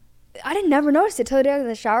 I didn't never notice it till the day of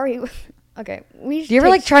the shower. Okay, we. do you ever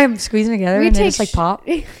like try and squeeze them together and they just like pop?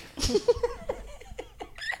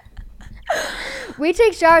 We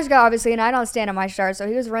take showers, obviously, and I don't stand in my shower. So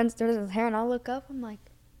he was runs through his hair, and I look up. I'm like,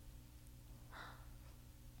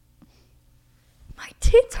 my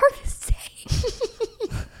tits are the same.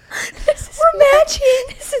 We're matching.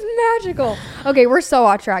 This is magical. Okay, we're so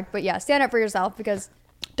off track, but yeah, stand up for yourself because.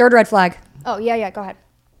 Third red flag. Oh yeah, go ahead.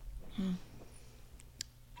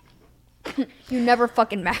 You never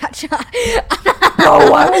fucking match.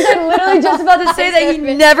 Oh, I was literally just about to say that he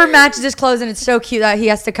never matches his clothes, and it's so cute that he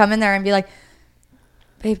has to come in there and be like,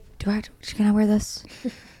 "Babe, can I wear this?"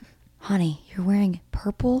 "Honey, you're wearing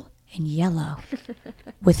purple and yellow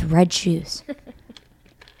with red shoes."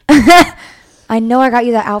 "I know I got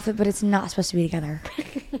you that outfit, but it's not supposed to be together."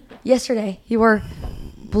 Yesterday, he wore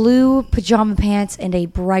blue pajama pants and a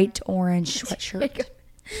bright orange sweatshirt.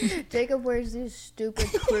 Jacob wears these stupid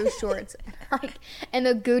crew shorts and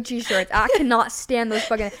the Gucci shorts. I cannot stand those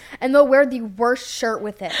fucking. And they'll wear the worst shirt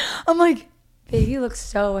with it. I'm like, babe, you look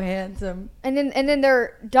so handsome. And then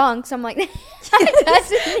they're dunks. I'm like, and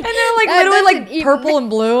they're like literally like purple and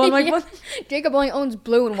blue. I'm like, yeah. what? Jacob only owns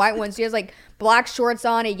blue and white ones. He has like black shorts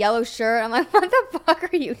on, a yellow shirt. I'm like, what the fuck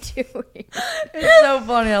are you doing? It's so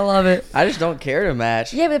funny. I love it. I just don't care to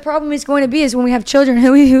match. Yeah, but the problem is going to be is when we have children,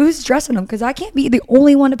 who's dressing them? Because I can't be the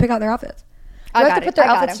only one to pick out their outfits. Do I have to put their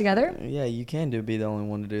outfits together? Yeah, you can be the only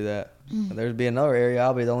one to do that. There'd be another area,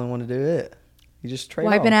 I'll be the only one to do it. You just trade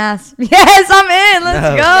Wiping off. ass. Yes, I'm in.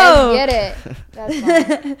 Let's go. Let's get it. That's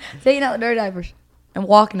fine. Taking out the dirty diapers and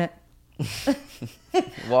walking it.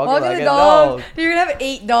 Walking like the a dog. dog. You're gonna have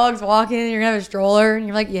 8 dogs walking. And you're gonna have a stroller, and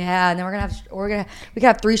you're like, yeah. And then we can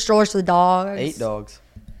have 3 strollers to the dogs. 8 dogs.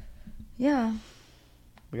 Yeah,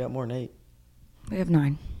 We got more than 8. we have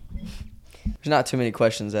 9. There's not too many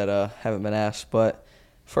questions that haven't been asked, but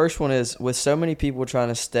first one is, with so many people trying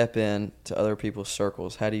to step in to other people's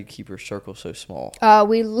circles, how do you keep your circle so small?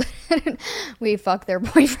 We fuck their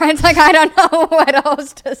boyfriends. Like, I don't know what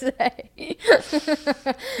else to say. They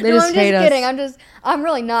No, just I'm hate just us. kidding. I'm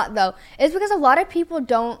really not though. It's because a lot of people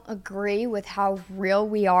don't agree with how real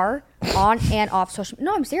we are on and off social.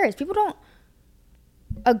 No, I'm serious. People don't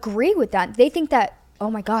agree with that. They think that, oh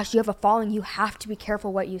my gosh, you have a following. You have to be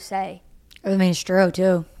careful what you say. I mean, it's true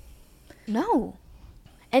too. No.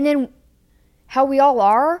 And then how we all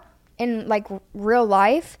are in like real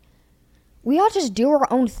life, we all just do our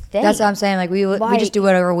own thing. That's what I'm saying. Like we just do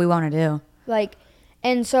whatever we want to do. Like,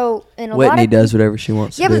 and so in a lot Whitney of does whatever she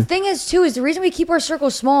wants Yeah, to but do. the thing is too is the reason we keep our circle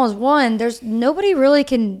small is one, there's nobody really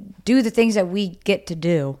can do the things that we get to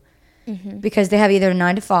do because they have either a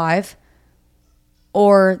 9 to 5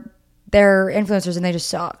 or they're influencers and they just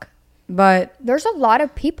suck. But there's a lot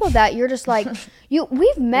of people that you're just like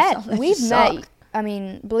we've met. suck. I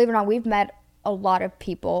mean, believe it or not, we've met a lot of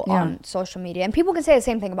people Yeah. on social media, and people can say the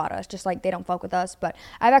same thing about us, just like they don't fuck with us. But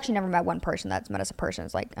I've actually never met one person that's met us in person.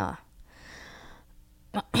 It's like,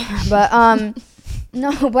 But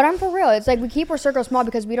no, but I'm for real. It's like we keep our circle small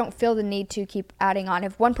because we don't feel the need to keep adding on.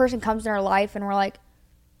 If one person comes in our life and we're like,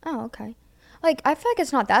 oh, okay. Like, I feel like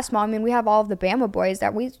it's not that small. I mean, we have all of the Bama boys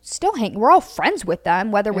that we still hang. We're all friends with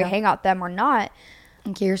them, whether we hang out with them or not.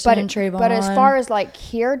 And Kirsten and Trayvon. But as far as, like,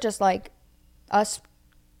 here, just, like, us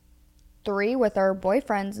three with our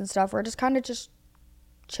boyfriends and stuff, we're just kind of just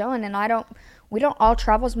chilling. And we don't all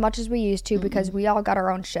travel as much as we used to because we all got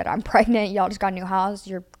our own shit. I'm pregnant. Y'all just got a new house.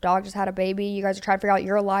 Your dog just had a baby. You guys are trying to figure out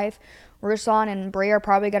your life. Ruslan and Brie are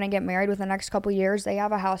probably going to get married within the next couple years. They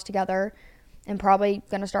have a house together and probably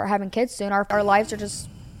going to start having kids soon. Our lives are just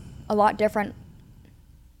a lot different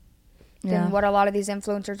than what a lot of these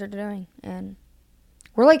influencers are doing. And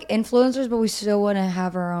we're like influencers, but we still want to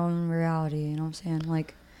have our own reality. You know what I'm saying?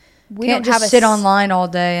 Like, we can't don't just sit online all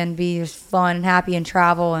day and be just fun and happy and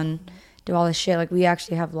travel and do all this shit. Like, we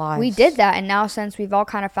actually have lives. We did that, and now since we've all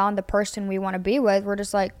kind of found the person we want to be with, we're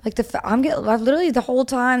just like I literally the whole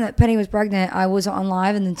time that Penny was pregnant, I was on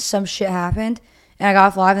live, and then some shit happened, and I got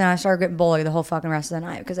off live, and then I started getting bullied the whole fucking rest of the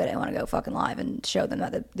night because I didn't want to go fucking live and show them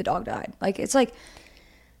that the dog died. Like, it's like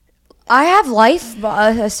I have life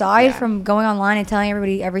aside from going online and telling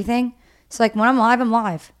everybody everything. It's like when I'm live, I'm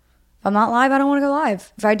live. If I'm not live, I don't want to go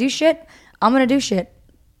live. If I do shit, I'm gonna do shit.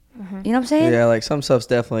 You know what I'm saying? Yeah, like some stuff's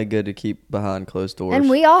definitely good to keep behind closed doors. And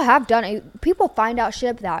we all have done it. People find out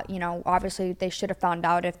shit that, you know, obviously they should have found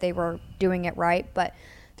out if they were doing it right. But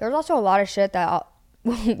there's also a lot of shit that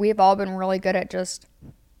we've all been really good at just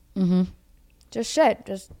shit.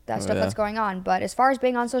 Just that stuff that's going on. But as far as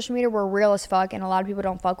being on social media, we're real as fuck. And a lot of people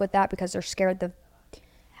don't fuck with that because they're scared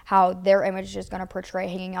how their image is going to portray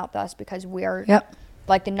hanging out with us because we are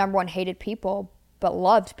like the number one hated people but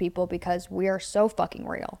loved people because we are so fucking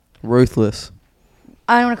real. Ruthless.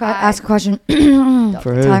 I want to ask a question.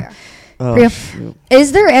 For who? Oh, shoot.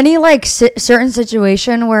 Is there any like certain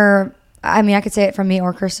situation where, I mean, I could say it from me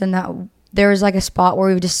or Kristen, that there was like a spot where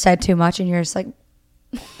we've just said too much and you're just like,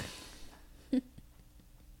 you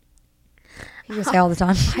can say all the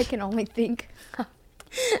time. I can only think.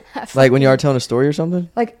 Like when you are telling a story or something?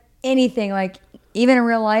 Like anything, like even in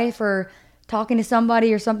real life or talking to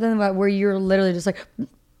somebody or something where you're literally just like,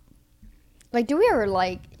 do we ever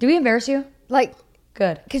like, do we embarrass you? Like,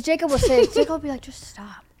 good. Because Jacob will be like, just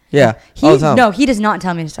stop. Yeah. All the time. No, he does not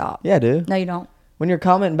tell me to stop. Yeah, dude. No, you don't. When you're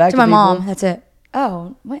commenting back to my people, mom, that's it.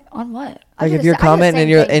 Oh, wait, on what? Like if you're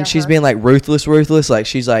commenting and she's being like ruthless, like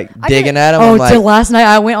she's like digging at him. Oh, like, so last night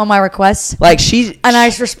I went on my requests. Like she's and I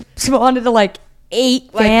responded to like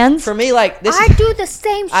 8 like, fans. For me, like this. I do the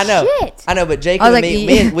same shit. I know, but Jacob and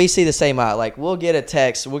me, we see the same out. Like we'll get a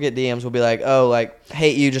text, we'll get DMs, we'll be like, oh, like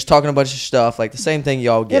hate you, just talking a bunch of stuff, like the same thing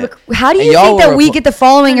y'all get. Yeah, but how do you think that we get the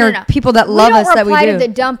following or people that love us that we do? We don't reply to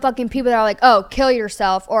the dumb fucking people that are like, oh, kill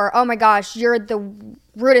yourself, or oh my gosh, you're the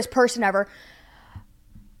rudest person ever.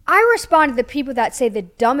 I respond to the people that say the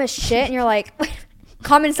dumbest shit, and you're like,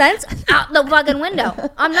 common sense out the fucking window.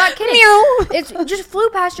 I'm not kidding. It's just flew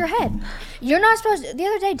past your head. You're not supposed to. The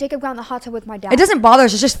other day, Jacob got in the hot tub with my dad. It doesn't bother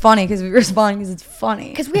us. It's just funny because we respond because it's funny.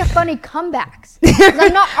 Because we have funny comebacks.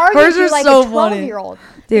 I'm not arguing with you like so a 12-year-old.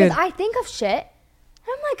 Dude. Because I think of shit. And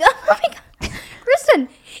I'm like, oh my God. Kristen,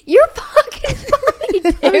 you're fucking funny,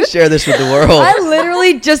 dude. Let me share this with the world. I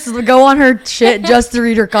literally just go on her shit just to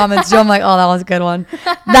read her comments. So I'm like, oh, that was a good one.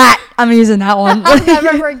 I'm using that one. I'll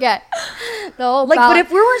never forget. The whole but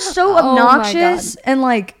if we were so obnoxious and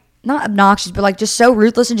like, not obnoxious, but like just so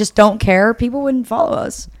ruthless and just don't care, people wouldn't follow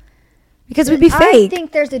us. Because we'd be fake. I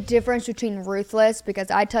think there's a difference between ruthless,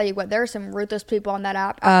 because I tell you what, there are some ruthless people on that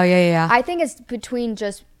app. Oh, yeah. I think it's between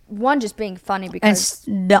just being funny because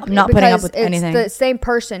not putting up with anything. It's the same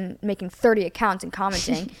person making 30 accounts and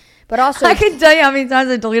commenting. But also, I can tell you how many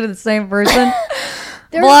times I deleted the same person.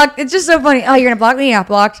 Blocked. It's just so funny. Oh, you're going to block me? Yeah,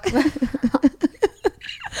 blocked.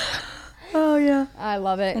 Oh, yeah. I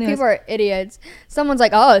love it. Anyways. People are idiots. Someone's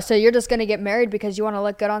like, oh, so you're just going to get married because you want to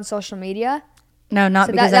look good on social media? No, not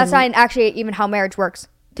so because that's not actually even how marriage works.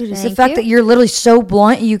 Dude, it's the fact that you're literally so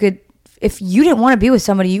blunt. You could, if you didn't want to be with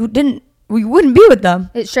somebody, we wouldn't be with them.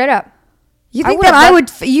 It's straight up. You think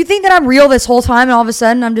you think that I'm real this whole time and all of a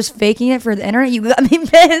sudden I'm just faking it for the internet? You got me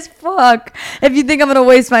mad as fuck if you think I'm going to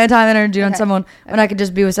waste my time and energy on someone when I could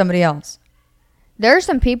just be with somebody else. There's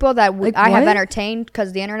some people that I have entertained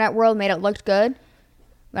because the internet world made it look good.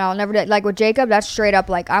 But I'll never do, like with Jacob, that's straight up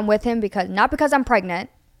like I'm with him not because I'm pregnant,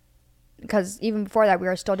 because even before that we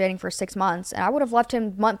were still dating for 6 months, and I would have left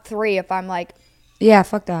him month 3 if I'm like, yeah,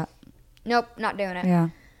 fuck that. Nope, not doing it. Yeah.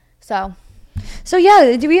 So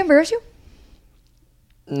yeah, do we embarrass you?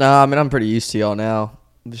 No, I mean I'm pretty used to y'all now.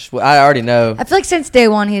 I already know. I feel like since day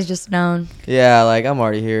one, he's just known. Yeah, like I'm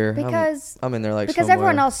already here. Because I'm in there like because somewhere.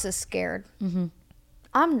 everyone else is scared.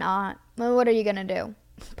 I'm not. Well, what are you gonna do?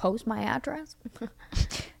 Post my address?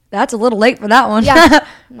 That's a little late for that one. Yeah.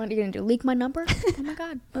 What are you gonna do? Leak my number? Oh my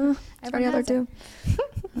god. It's Everyone other has it.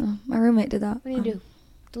 too. My roommate did that. What do you do?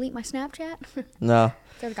 Delete my Snapchat? No.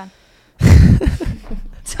 They're gone.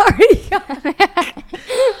 Sorry.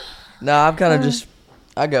 No, I'm kind of just.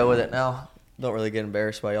 I go with it now. Don't really get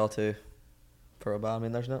embarrassed by y'all too. For about. I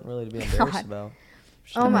mean, there's nothing really to be embarrassed about.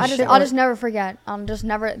 I'll just never forget.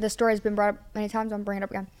 This story has been brought up many times. I'm bringing it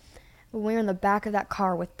up again. When we were in the back of that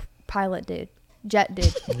car with Jet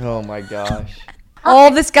dude. Oh my gosh.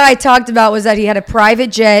 All this guy talked about was that he had a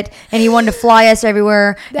private jet and he wanted to fly us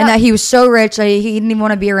everywhere, and that he was so rich that he didn't even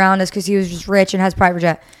want to be around us because he was just rich and has private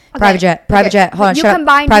jet. Private jet. Hold on, shut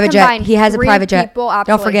up. Private jet. He has a private jet. People Don't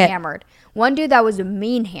absolutely forget. Hammered. One dude that was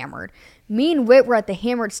mean hammered. Me and Whit were at the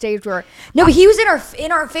hammered stage where No, but he was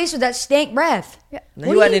in our face with that stank breath. No,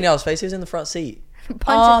 he wasn't in y'all's face. He was in the front seat.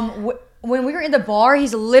 When we were in the bar,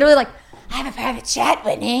 he's literally like, "I have a private jet,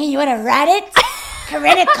 Whitney. You want to ride it?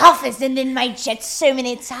 Corinna Cough has been in my jet so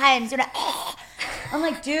many times." I'm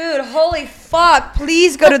like, dude, holy fuck!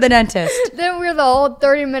 Please go to the dentist. then we were the whole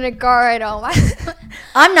 30-minute car ride home.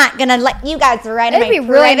 I'm not gonna let you guys ride It'd be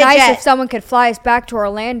really nice if someone could fly us back to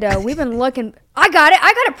Orlando. We've been looking. I got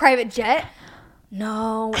a private jet.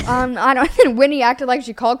 No, I don't. And Winnie acted like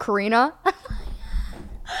she called Karina.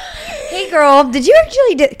 Hey, girl, did you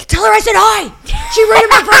actually tell her I said hi? She rented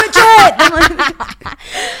my private jet.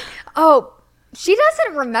 Oh, she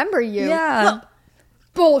doesn't remember you. Yeah.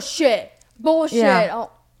 Bullshit. Yeah.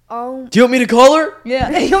 Oh. Do you want me to call her? Yeah.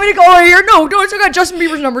 You want me to call her here? No, don't. I got Justin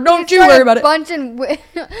Bieber's number. Don't you worry about it. Bunching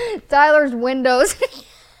Tyler's windows.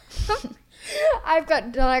 I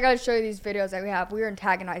gotta show you these videos that we have. We were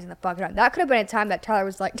antagonizing the fuck out of him. That could have been a time that Tyler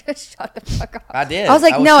was like, just shut the fuck up. I did. I was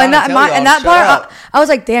like, no, trying and to that tell y'all to that shut part, up. I was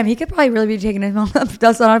like, damn, he could probably really be taking it on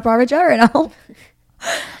us on a private jet right now.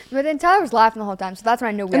 But then Tyler was laughing the whole time, so that's when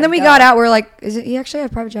I knew we And had then to we go. got out. We're like, is it? He actually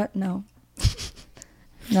had a private jet? No.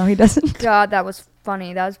 No, he doesn't. Do God, that was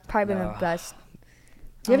funny. That was probably the best.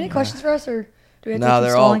 you have any questions for us, or do we have to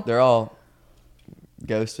No, keep they're all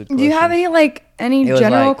ghosted. Do you have any It was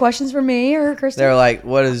general like- questions for me or Kristen? They're like,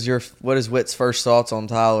 what is Whit's first thoughts on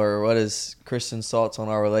Tyler? Or what is Kristen's thoughts on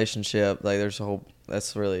our relationship? Like, there's a whole.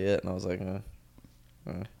 That's really it. And I was like,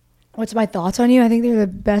 What's my thoughts on you? I think they're the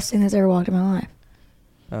best thing that's ever walked in my life.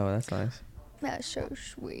 oh, that's nice. That's so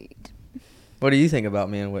sweet. What do you think about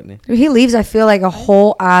me and Whitney? When he leaves, I feel like a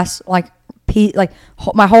whole ass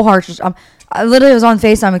my whole heart's just. I literally was on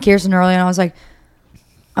FaceTime with Kirsten earlier, and I was like,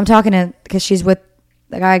 I'm talking to because she's with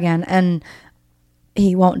the guy again, and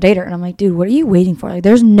he won't date her, and I'm like, dude, what are you waiting for? Like,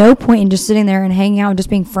 there's no point in just sitting there and hanging out and just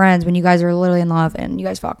being friends when you guys are literally in love and you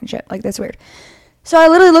guys fucking shit. Like, that's weird. So I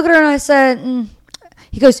literally look at her and I said,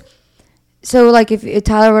 he goes, so like if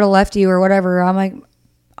Tyler would have left you or whatever, I'm like,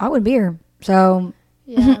 I would be here. So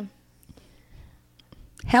Yeah.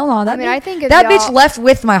 hell no. That I think if that bitch y'all- left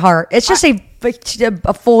with my heart. It's just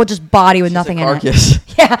a full just body with nothing in it. Carcass.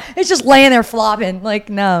 Yeah, it's just laying there flopping. Like,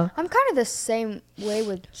 no. I'm kind of the same way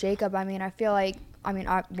with Jacob. I feel like,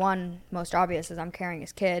 one, most obvious is I'm carrying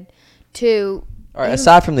his kid. Two, All right.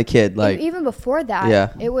 Aside from the kid, like, even before that, Yeah.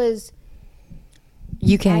 it was,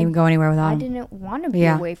 You can't even go anywhere without I him. didn't want to be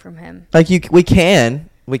Yeah. away from him.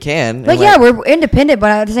 we can. Like, and, yeah, we're independent, but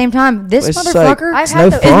at the same time, this It's just like- motherfucker I've it's had no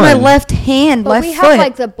the- is my fun. left hand, But left we foot. have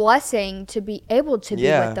like the blessing to be able to be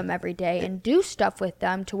Yeah. with them every day and do stuff with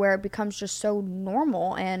them to where it becomes just so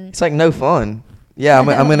normal. And It's like no fun. Yeah, I'm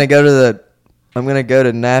gonna go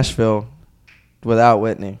to Nashville without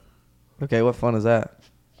Whitney. Okay, what fun is that?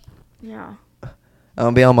 yeah, I'm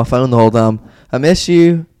gonna be on my phone the whole time. I miss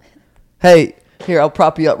you. Hey, here, I'll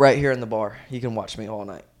prop you up right here in the bar. You can watch me all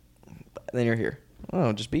night. Then you're here.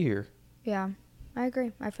 Oh, just be here. yeah, I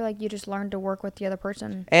agree. I feel like you just learn to work with the other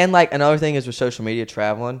person. And like another thing is with social media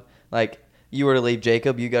traveling, like you were to leave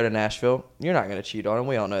Jacob, you go to Nashville, you're not gonna cheat on him.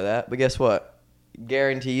 We all know that. But guess what?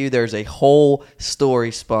 Guarantee you, there's a whole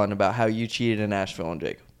story spun about how you cheated in Nashville on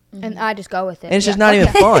Jacob. And I just go with it. And it's just not even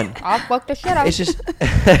fun. I'll fuck the shit out. It's just.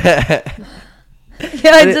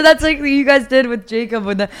 Yeah, so that's like what you guys did with Jacob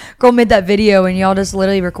when the girl made that video and y'all just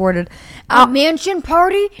literally recorded. A mansion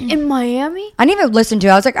party in Miami. I didn't even listen to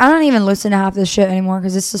it. I was like, I don't even listen to half this shit anymore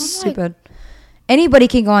because it's just I'm like- stupid. Anybody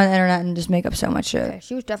can go on the internet and just make up so much shit. Okay,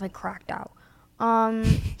 she was definitely cracked out.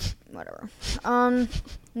 Whatever.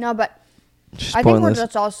 No, but Just I think we're pointless.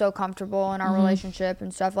 just all so comfortable in our relationship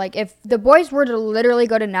and stuff. Like, if the boys were to literally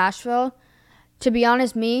go to Nashville, to be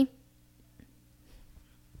honest,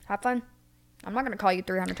 have fun. I'm not gonna call you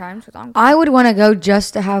 300 times. 'Cause I'm, I would want to go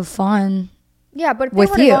just to have fun. yeah, but if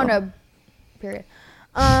with they you. were to go on a period.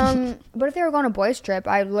 But if they were going on a boys trip,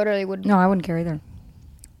 I literally would No, I wouldn't care either.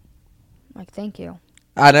 like thank you.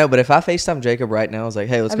 I know, but if I FaceTime Jacob right now, I was like,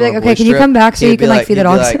 "Hey, let's I'd go be on like, a okay, boys can you trip," come back so he'd you be can, like, feed the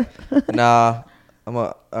he'd be dogs? like, nah,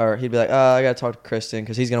 or he'd be like, I gotta talk to Kristen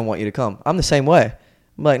because he's gonna want you to come. I'm the same way.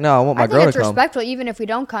 I'm like, no, I want my I girl think to it's come. respectful, even if we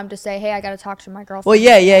don't come, to say, hey, I gotta talk to my girlfriend. Well,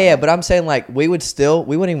 yeah. But I'm saying like we wouldn't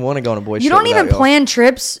even want to go on a boys You trip. don't even without y'all. plan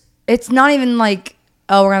trips. It's not even like,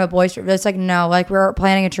 oh, we're gonna have a boys trip. It's like, no, like we're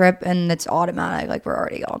planning a trip and it's automatic. Like we're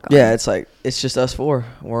already all going. Yeah, it's like it's just us four.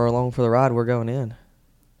 We're along for the ride. We're going in.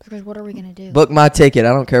 Because what are we gonna do? Book my ticket. I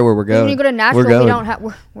don't care where we're going. When you go to Nashville, we're going. we don't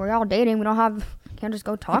have. We're all dating. We don't have. Can't just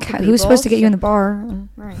go talk to people. Who's supposed to get you in the bar?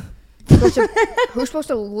 Right. Who's supposed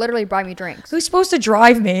to literally buy me drinks? Who's supposed to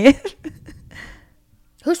drive me?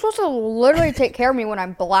 Who's supposed to literally take care of me when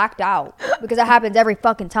I'm blacked out? Because that happens every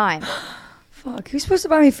fucking time. Fuck. Who's supposed to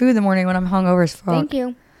buy me food in the morning when I'm hungover as fuck? Thank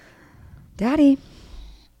you. Daddy.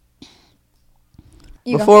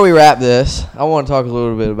 You go. Before we wrap this, I want to talk a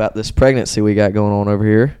little bit about this pregnancy we got going on over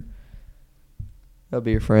here. That'll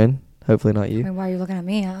be your friend. Hopefully not I you. mean, why are you looking at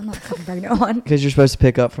me? I'm not fucking pregnant one. Because you're supposed to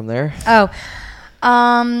pick up from there. Oh.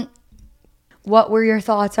 What were your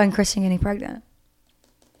thoughts on Kristen getting pregnant?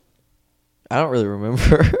 I don't really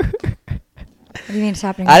remember. What do you mean it's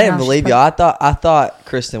happening? I right didn't now? believe She's you. I thought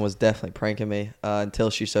Kristen was definitely pranking me until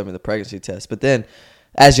she showed me the pregnancy test. But then,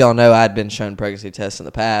 as y'all know, I'd been shown pregnancy tests in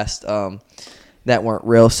the past that weren't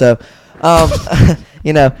real. So, I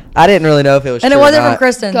didn't really know if it was And true it wasn't or from not.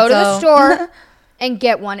 Kristen. Go to the so- store and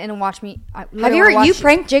get one and watch me. Have you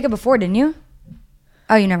pranked Jacob before, didn't you?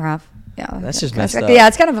 Oh, you never have. Yeah, That's just that's- messed up. Yeah,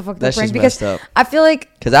 it's kind of a fucked up That's prank just because messed up. I feel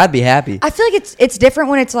like Because I'd be happy. it's different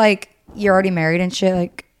when it's like you're already married and shit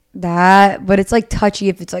like that, but it's like touchy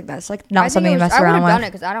if it's like that. It's like not something you mess I would around have with. done it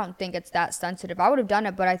because I don't think it's that sensitive. I would have done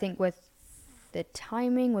it, but I think with the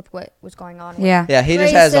timing, with what was going on. with Yeah. Yeah, he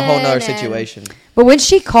just has a whole nother Grayson and- situation. But when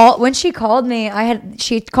she called me, she called me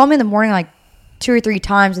in the morning like 2 or 3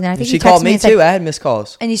 times, and then I think She you called texted me and said- too. I had missed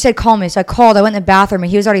calls. And you said call me, so I called. I went in the bathroom,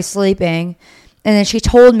 and he was already sleeping. And then she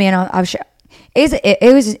told me, and I was.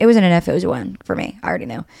 It wasn't an if, it was a when for me. I already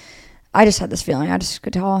knew. I just had this feeling. I just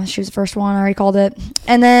could tell she was the first one. I already called it.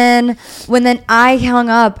 And then when I hung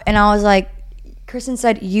up, and I was like, Kristen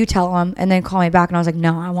said you tell him, and then call me back. And I was like,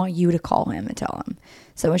 no, I want you to call him and tell him.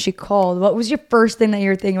 So when she called, what was your first thing that you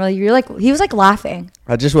were thinking? Like he was like laughing.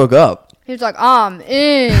 I just woke up. He was like,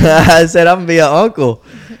 in. I said I'm gonna be an uncle.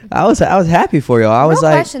 I was happy for y'all. I was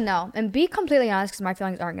Real like, question though, and be completely honest, because my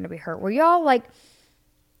feelings aren't going to be hurt. Were y'all like,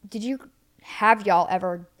 have y'all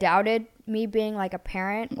ever doubted me being like a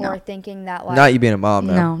parent or thinking that like not you being a mom.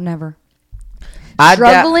 No, never. I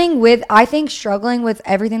struggling with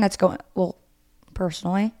everything that's going, well,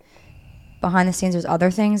 personally, behind the scenes, there's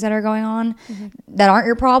other things that are going on that aren't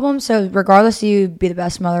your problem. So regardless, you be the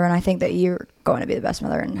best mother, and I think that you're going to be the best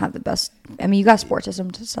mother and have the best. I mean, you got support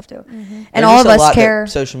system stuff too, and all of us care.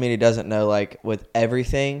 Social media doesn't know, like with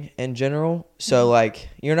everything in general. So like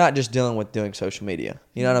you're not just dealing with doing social media.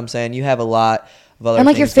 You know what I'm saying? You have a lot of other. And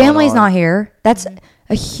like your things going family's on. not here. That's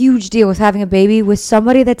a huge deal with having a baby with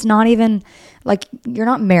somebody that's not even like, you're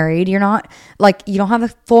not married. You're not like, you don't have a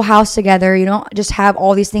full house together. You don't just have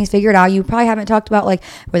all these things figured out. You probably haven't talked about like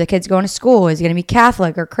where the kid's going to school. Is it going to be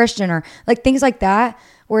Catholic or Christian or like things like that,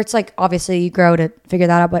 where it's like, obviously you grow to figure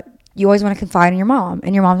that out, but you always want to confide in your mom,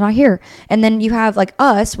 and your mom's not here. And then you have like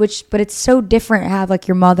us, but it's so different to have like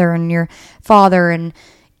your mother and your father, and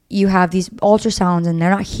you have these ultrasounds and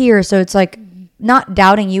they're not here. So it's like, not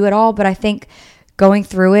doubting you at all, but I think going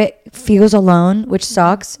through it feels alone, which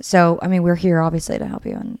sucks. So, I mean, we're here obviously to help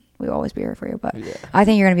you, and we'll always be here for you. But I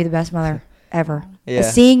think you're going to be the best mother ever. Yeah.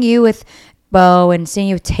 Seeing you with Bo and seeing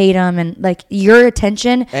you with Tatum, and like your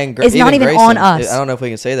attention And is not even Grayson, on us. I don't know if we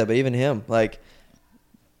can say that, but even him, like,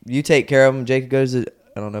 you take care of him. Jacob goes to.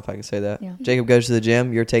 I don't know if I can say that. Yeah. Jacob goes to the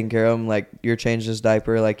gym. You're taking care of him. Like you're changing his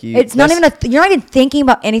diaper. Like you. It's not even you're not even thinking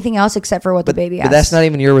about anything else except for what the baby has. But that's not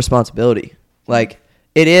even your responsibility. Like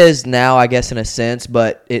it is now, I guess, in a sense,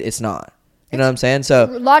 but it's not. You know what I'm saying? So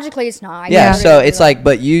logically it's not. yeah. I So agree it's with like,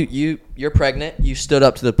 but you're pregnant. You stood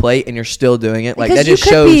up to the plate, and you're still doing it. Like because that just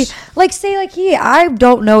you could shows. be like, say like I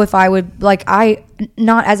don't know if I would like, I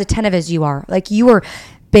not as attentive as you are. Like you are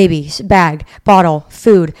babies, bag, bottle,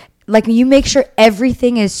 food. Like you make sure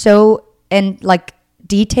everything is so and like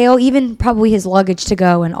detail, even probably his luggage to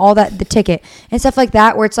go and all that, the ticket and stuff like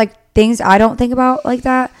that, where it's like things I don't think about like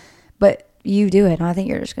that, but you do it. And I think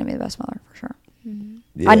you're just gonna be the best mother for sure.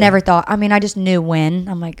 Yeah. I never thought. I mean, I just knew when.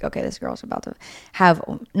 I'm like, okay, this girl's about to have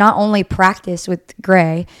not only practice with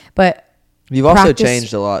Gray, but You've also practice-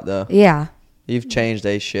 changed a lot, though. yeah. You've changed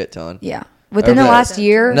a shit ton. Yeah. Within the Okay. last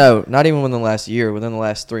year. No, not even within the last year. Within the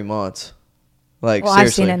last 3 months. Like, Well, I've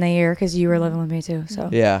seriously. seen it in the year because you were living with me too. So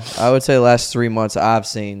Yeah, I would say the last 3 months I've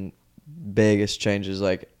seen biggest changes,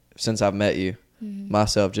 like, since I've met you.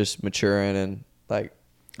 Myself just maturing and, like,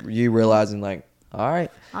 you realizing, like, all right,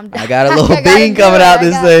 I got a little I gotta bean do coming it. out I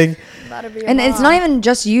this got- thing. About to be a and it's mom. not even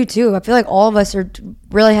just you too. I feel like all of us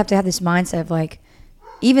really have to have this mindset of like,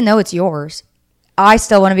 even though it's yours, I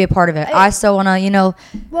still want to be a part of it. I still want to,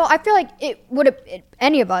 Well, I feel like it would have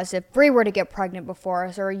any of us if Bree were to get pregnant before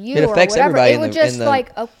us or you It or affects whatever. everybody It in would the- just in the-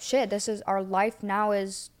 like, oh shit, this is our life now.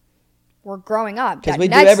 Is we're growing up Because That we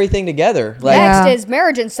do next- everything together. Like, Yeah. Next is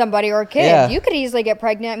marriage and somebody or a kid. Yeah. You could easily get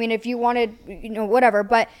pregnant. I mean, if you wanted, whatever.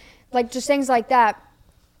 But like just things like that,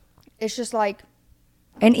 it's just like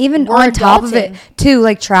and even We're on top of it adulting. too,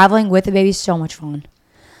 like traveling with a baby is so much fun.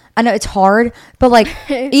 I know it's hard, but like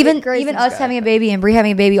even Grayson's us good. having a baby and Bree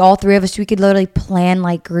having a baby, all three of us, we could literally plan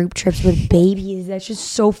like group trips with babies. That's just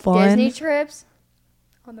so fun. Disney trips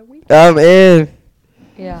on the weekend. I'm in.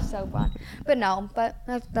 Yeah. So fun. But no, but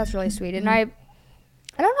that's really sweet. And I don't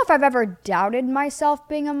know if I've ever doubted myself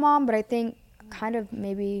being a mom, but I think kind of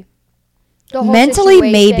maybe the whole Mentally,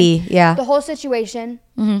 situation- maybe, yeah. The whole situation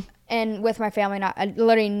Mm-hmm. and with my family, I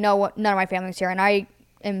literally know none of my family's here, and I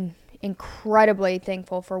am incredibly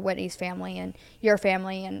thankful for Whitney's family and your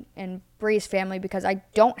family and Bree's family because I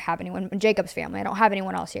don't have anyone, and Jacob's family. I don't have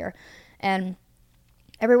anyone else here. And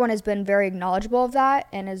everyone has been very acknowledgeable of that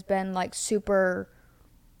and has been like super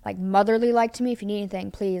like motherly like to me. If you need anything,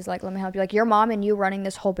 please like let me help you. Like your mom and you running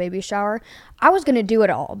this whole baby shower, I was gonna do it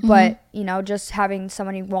all, but just having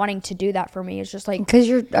somebody wanting to do that for me is just like Because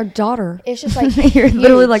you're a daughter. it's just like You're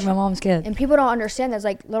literally huge. like my mom's kid. And people don't understand there's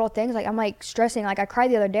like little things. Like I'm like stressing. Like I cried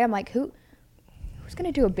the other day. I'm like, who's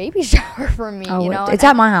gonna do a baby shower for me? Oh, it's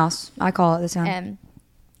at my house. I call it the time. And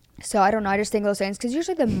so I don't know. I just think those things because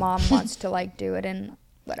usually the mom wants to like do it and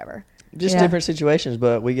whatever. Just Yeah. different situations,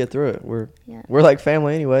 but we get through it. We're Yeah. like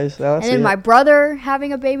family anyways. So that's And then it. my brother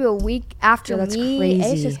having a baby a week after Yeah, that's me. It's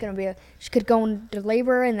crazy. just gonna be. She could go into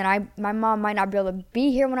labor, and then my mom might not be able to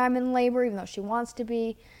be here when I'm in labor, even though she wants to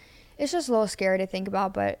be. It's just a little scary to think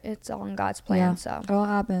about, but it's all in God's plan. Yeah, So it'll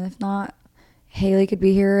happen. If not, Haley could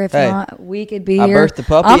be here. If Hey, not, we could be I here. birthed a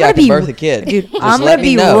puppy, I'm I gonna can birth a kid. Dude, Just I'm let gonna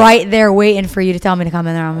me be know. right there waiting for you to tell me to come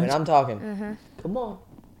in there. I'm And gonna, I'm talking. Mm-hmm. Come on.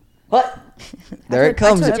 What? There it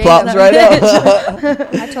told- comes. I told It Jacob plops that- right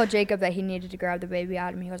up. I told Jacob that he needed to grab the baby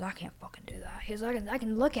out of me. He goes, I can't fucking do that. He's like, I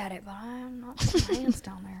can look at it, but I'm not putting my hands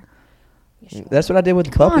down there. You sure? That's what I did with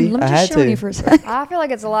the come puppy. on, let me I just had shit on you to. for a second. I feel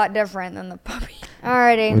like it's a lot different than the puppy.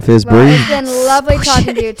 Alrighty. If it's well, breed. it's been lovely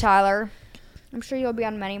talking to you, Tyler. I'm sure you'll be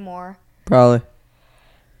on many more. Probably.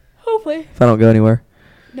 Hopefully. If I don't go anywhere.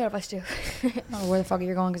 None of us do. Oh, where the fuck are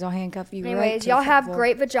you going? Because I'll handcuff you. right Anyways, to the y'all fucking have floor.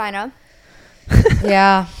 great vagina.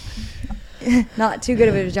 Yeah. Not too good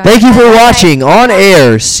of a vagina. Thank you for watching On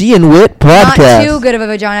Air, C and Wit Not podcast. too good of a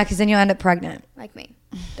vagina because then you'll end up pregnant. Like me.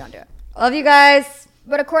 Don't do it. Love you guys.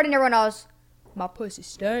 But according to everyone else, my pussy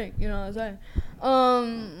stank. You know what I'm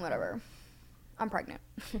saying? Whatever. I'm pregnant.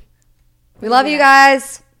 We love you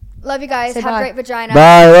guys. Love you guys. Say Have bye. great vagina.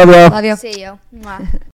 Bye. Love y'all. Love you. See you. Mwah.